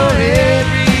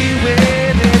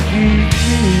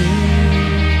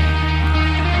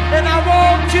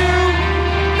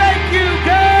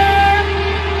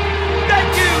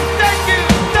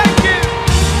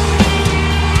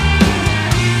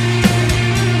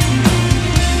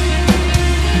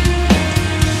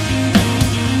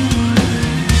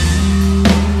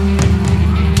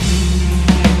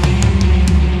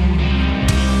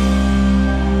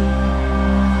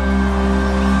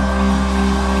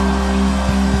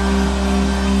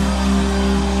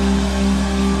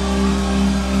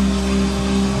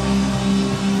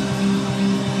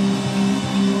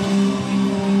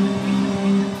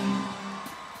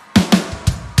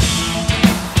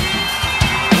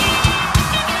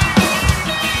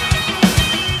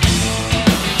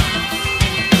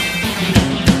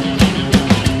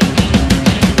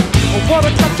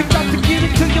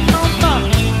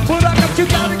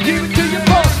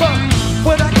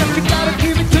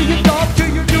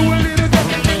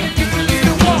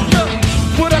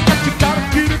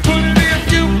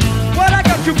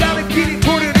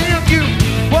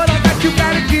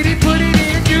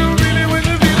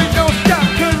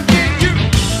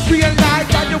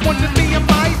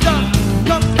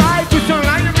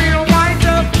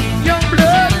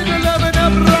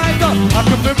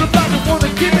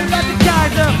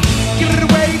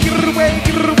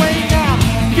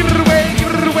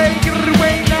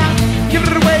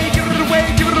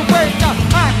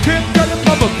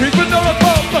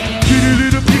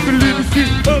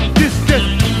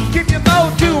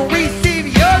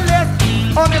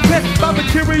 yes, my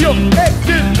material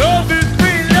exit. Love is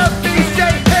free, love me,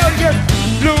 say hell yes.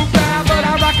 Blue guy, but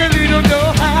I rock a little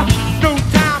know-how. No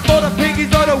time for the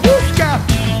piggies or the wolf scout.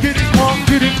 Get it on,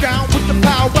 get it down with the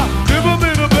power. Never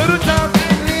been a better time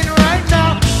than right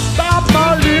now. Bob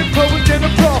Marley, poet and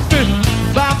a prophet.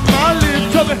 Bob Marley,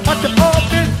 tell me how to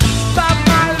open. Bob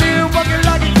Marley, walking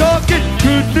like a talking.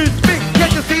 Goodness me,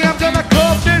 can't you see I'm gonna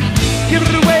cough it? Give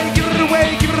it away, give it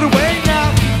away, give it away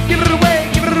now. Give it away,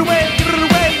 give it away, give it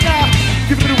away now.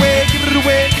 Give it away, give it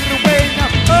away, give it away now.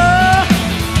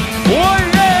 Oh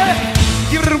yeah.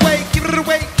 Give it away, give it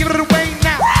away, give it away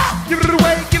now. Give it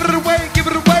away, give it away, give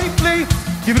it away, please.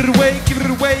 Give it away, give it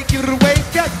away, give it away.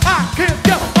 Yes, I can't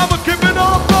go. I'ma keep it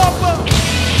on proper.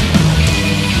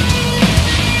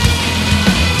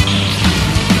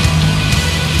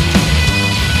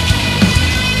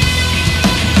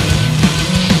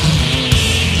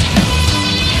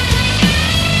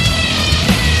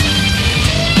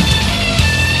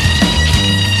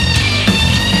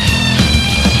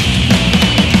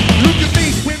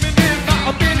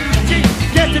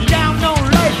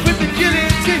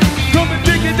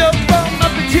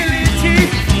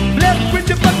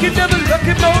 You never look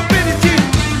at mobility.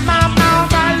 My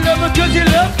lover, cause you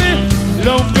love me.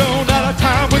 Long gone out of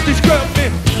time with this scrub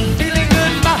me. Feeling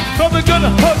good, my mother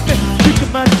gonna hug me. Keep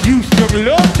my juice,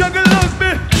 juggle, love, juggle, love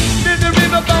me. In the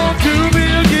river, born to be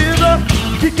a giver.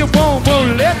 Keep you warm,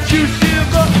 won't let you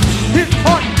shiver. His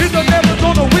heart is never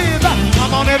gonna wither. I'm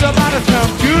on everybody's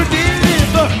come to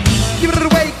deliver. Give it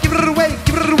away, give it away,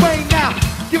 give it away now.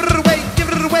 Give it away, give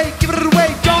it away, give it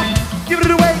away, don't. Give it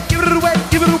away, give it away,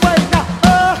 give it away now.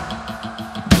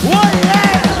 Oh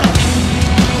yeah!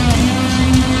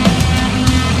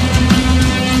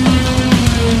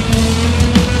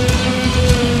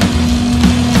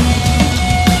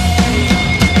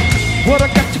 What I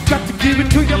got to give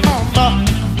it to your mama.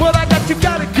 What I got, you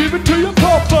gotta give it to your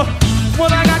papa.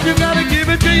 What I got, you gotta give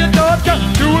it to your daughter.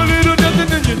 Do a little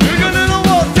nothing and you drink a little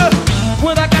water.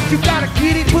 What I got, you gotta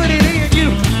get it, put it in you.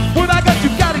 What I got, you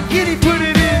gotta get it, put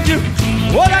it in you.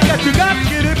 What I got, you gotta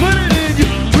get it, put it in you.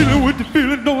 Feeling with the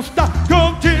feeling, don't stop,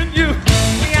 continue.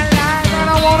 Realize that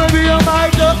I wanna be a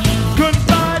miser.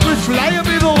 Confide with Slayer,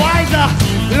 be the wiser.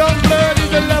 Long blood is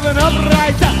the loving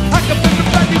uprighter. I can put the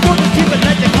back, you wanna keep it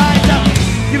like the Kaiser.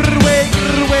 Give it away, give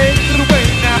it away, give it away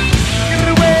now. Give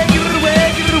it away, give it away,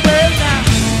 give it away now.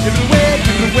 Give it away,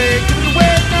 give it away, give it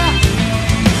away now.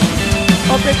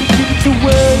 Oh baby, give it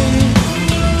away.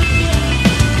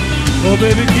 Oh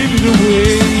baby, give it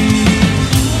away.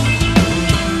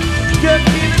 Just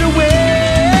give it away.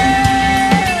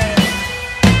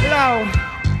 Loud,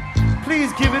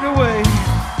 please give it away.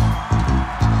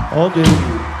 All day.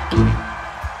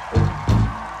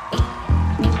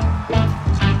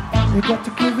 You got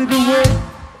to give it away.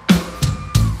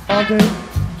 All day.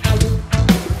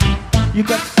 You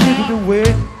got to give it away.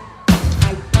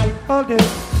 All day.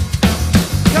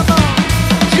 Come on,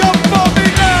 jump on me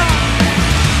now.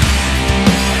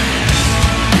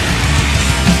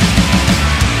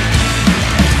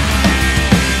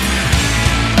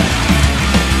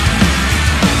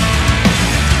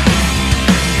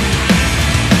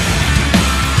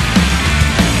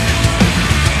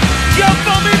 Jump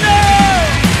on me now!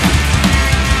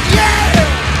 Yeah!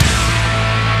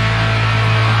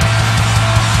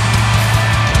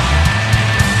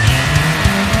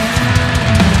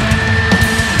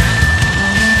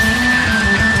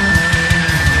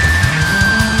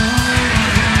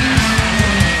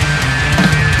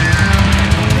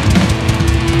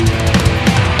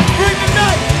 Bring the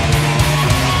night!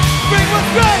 Bring what's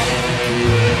great!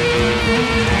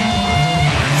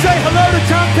 Say hello to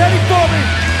Tom Petty for me!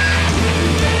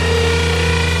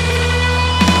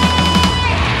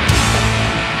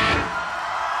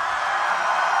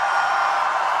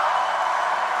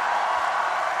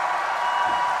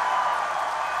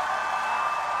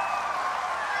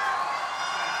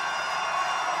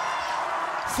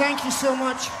 Thank you so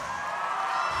much.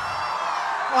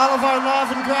 All of our love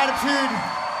and gratitude.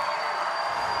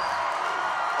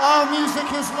 All music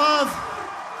is love.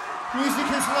 Music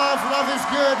is love. Love is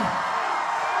good.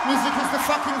 Music is the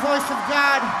fucking voice of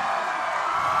God.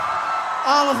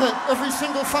 All of it. Every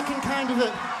single fucking kind of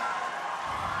it.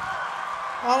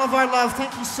 All of our love.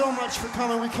 Thank you so much for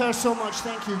coming. We care so much.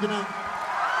 Thank you. Good night.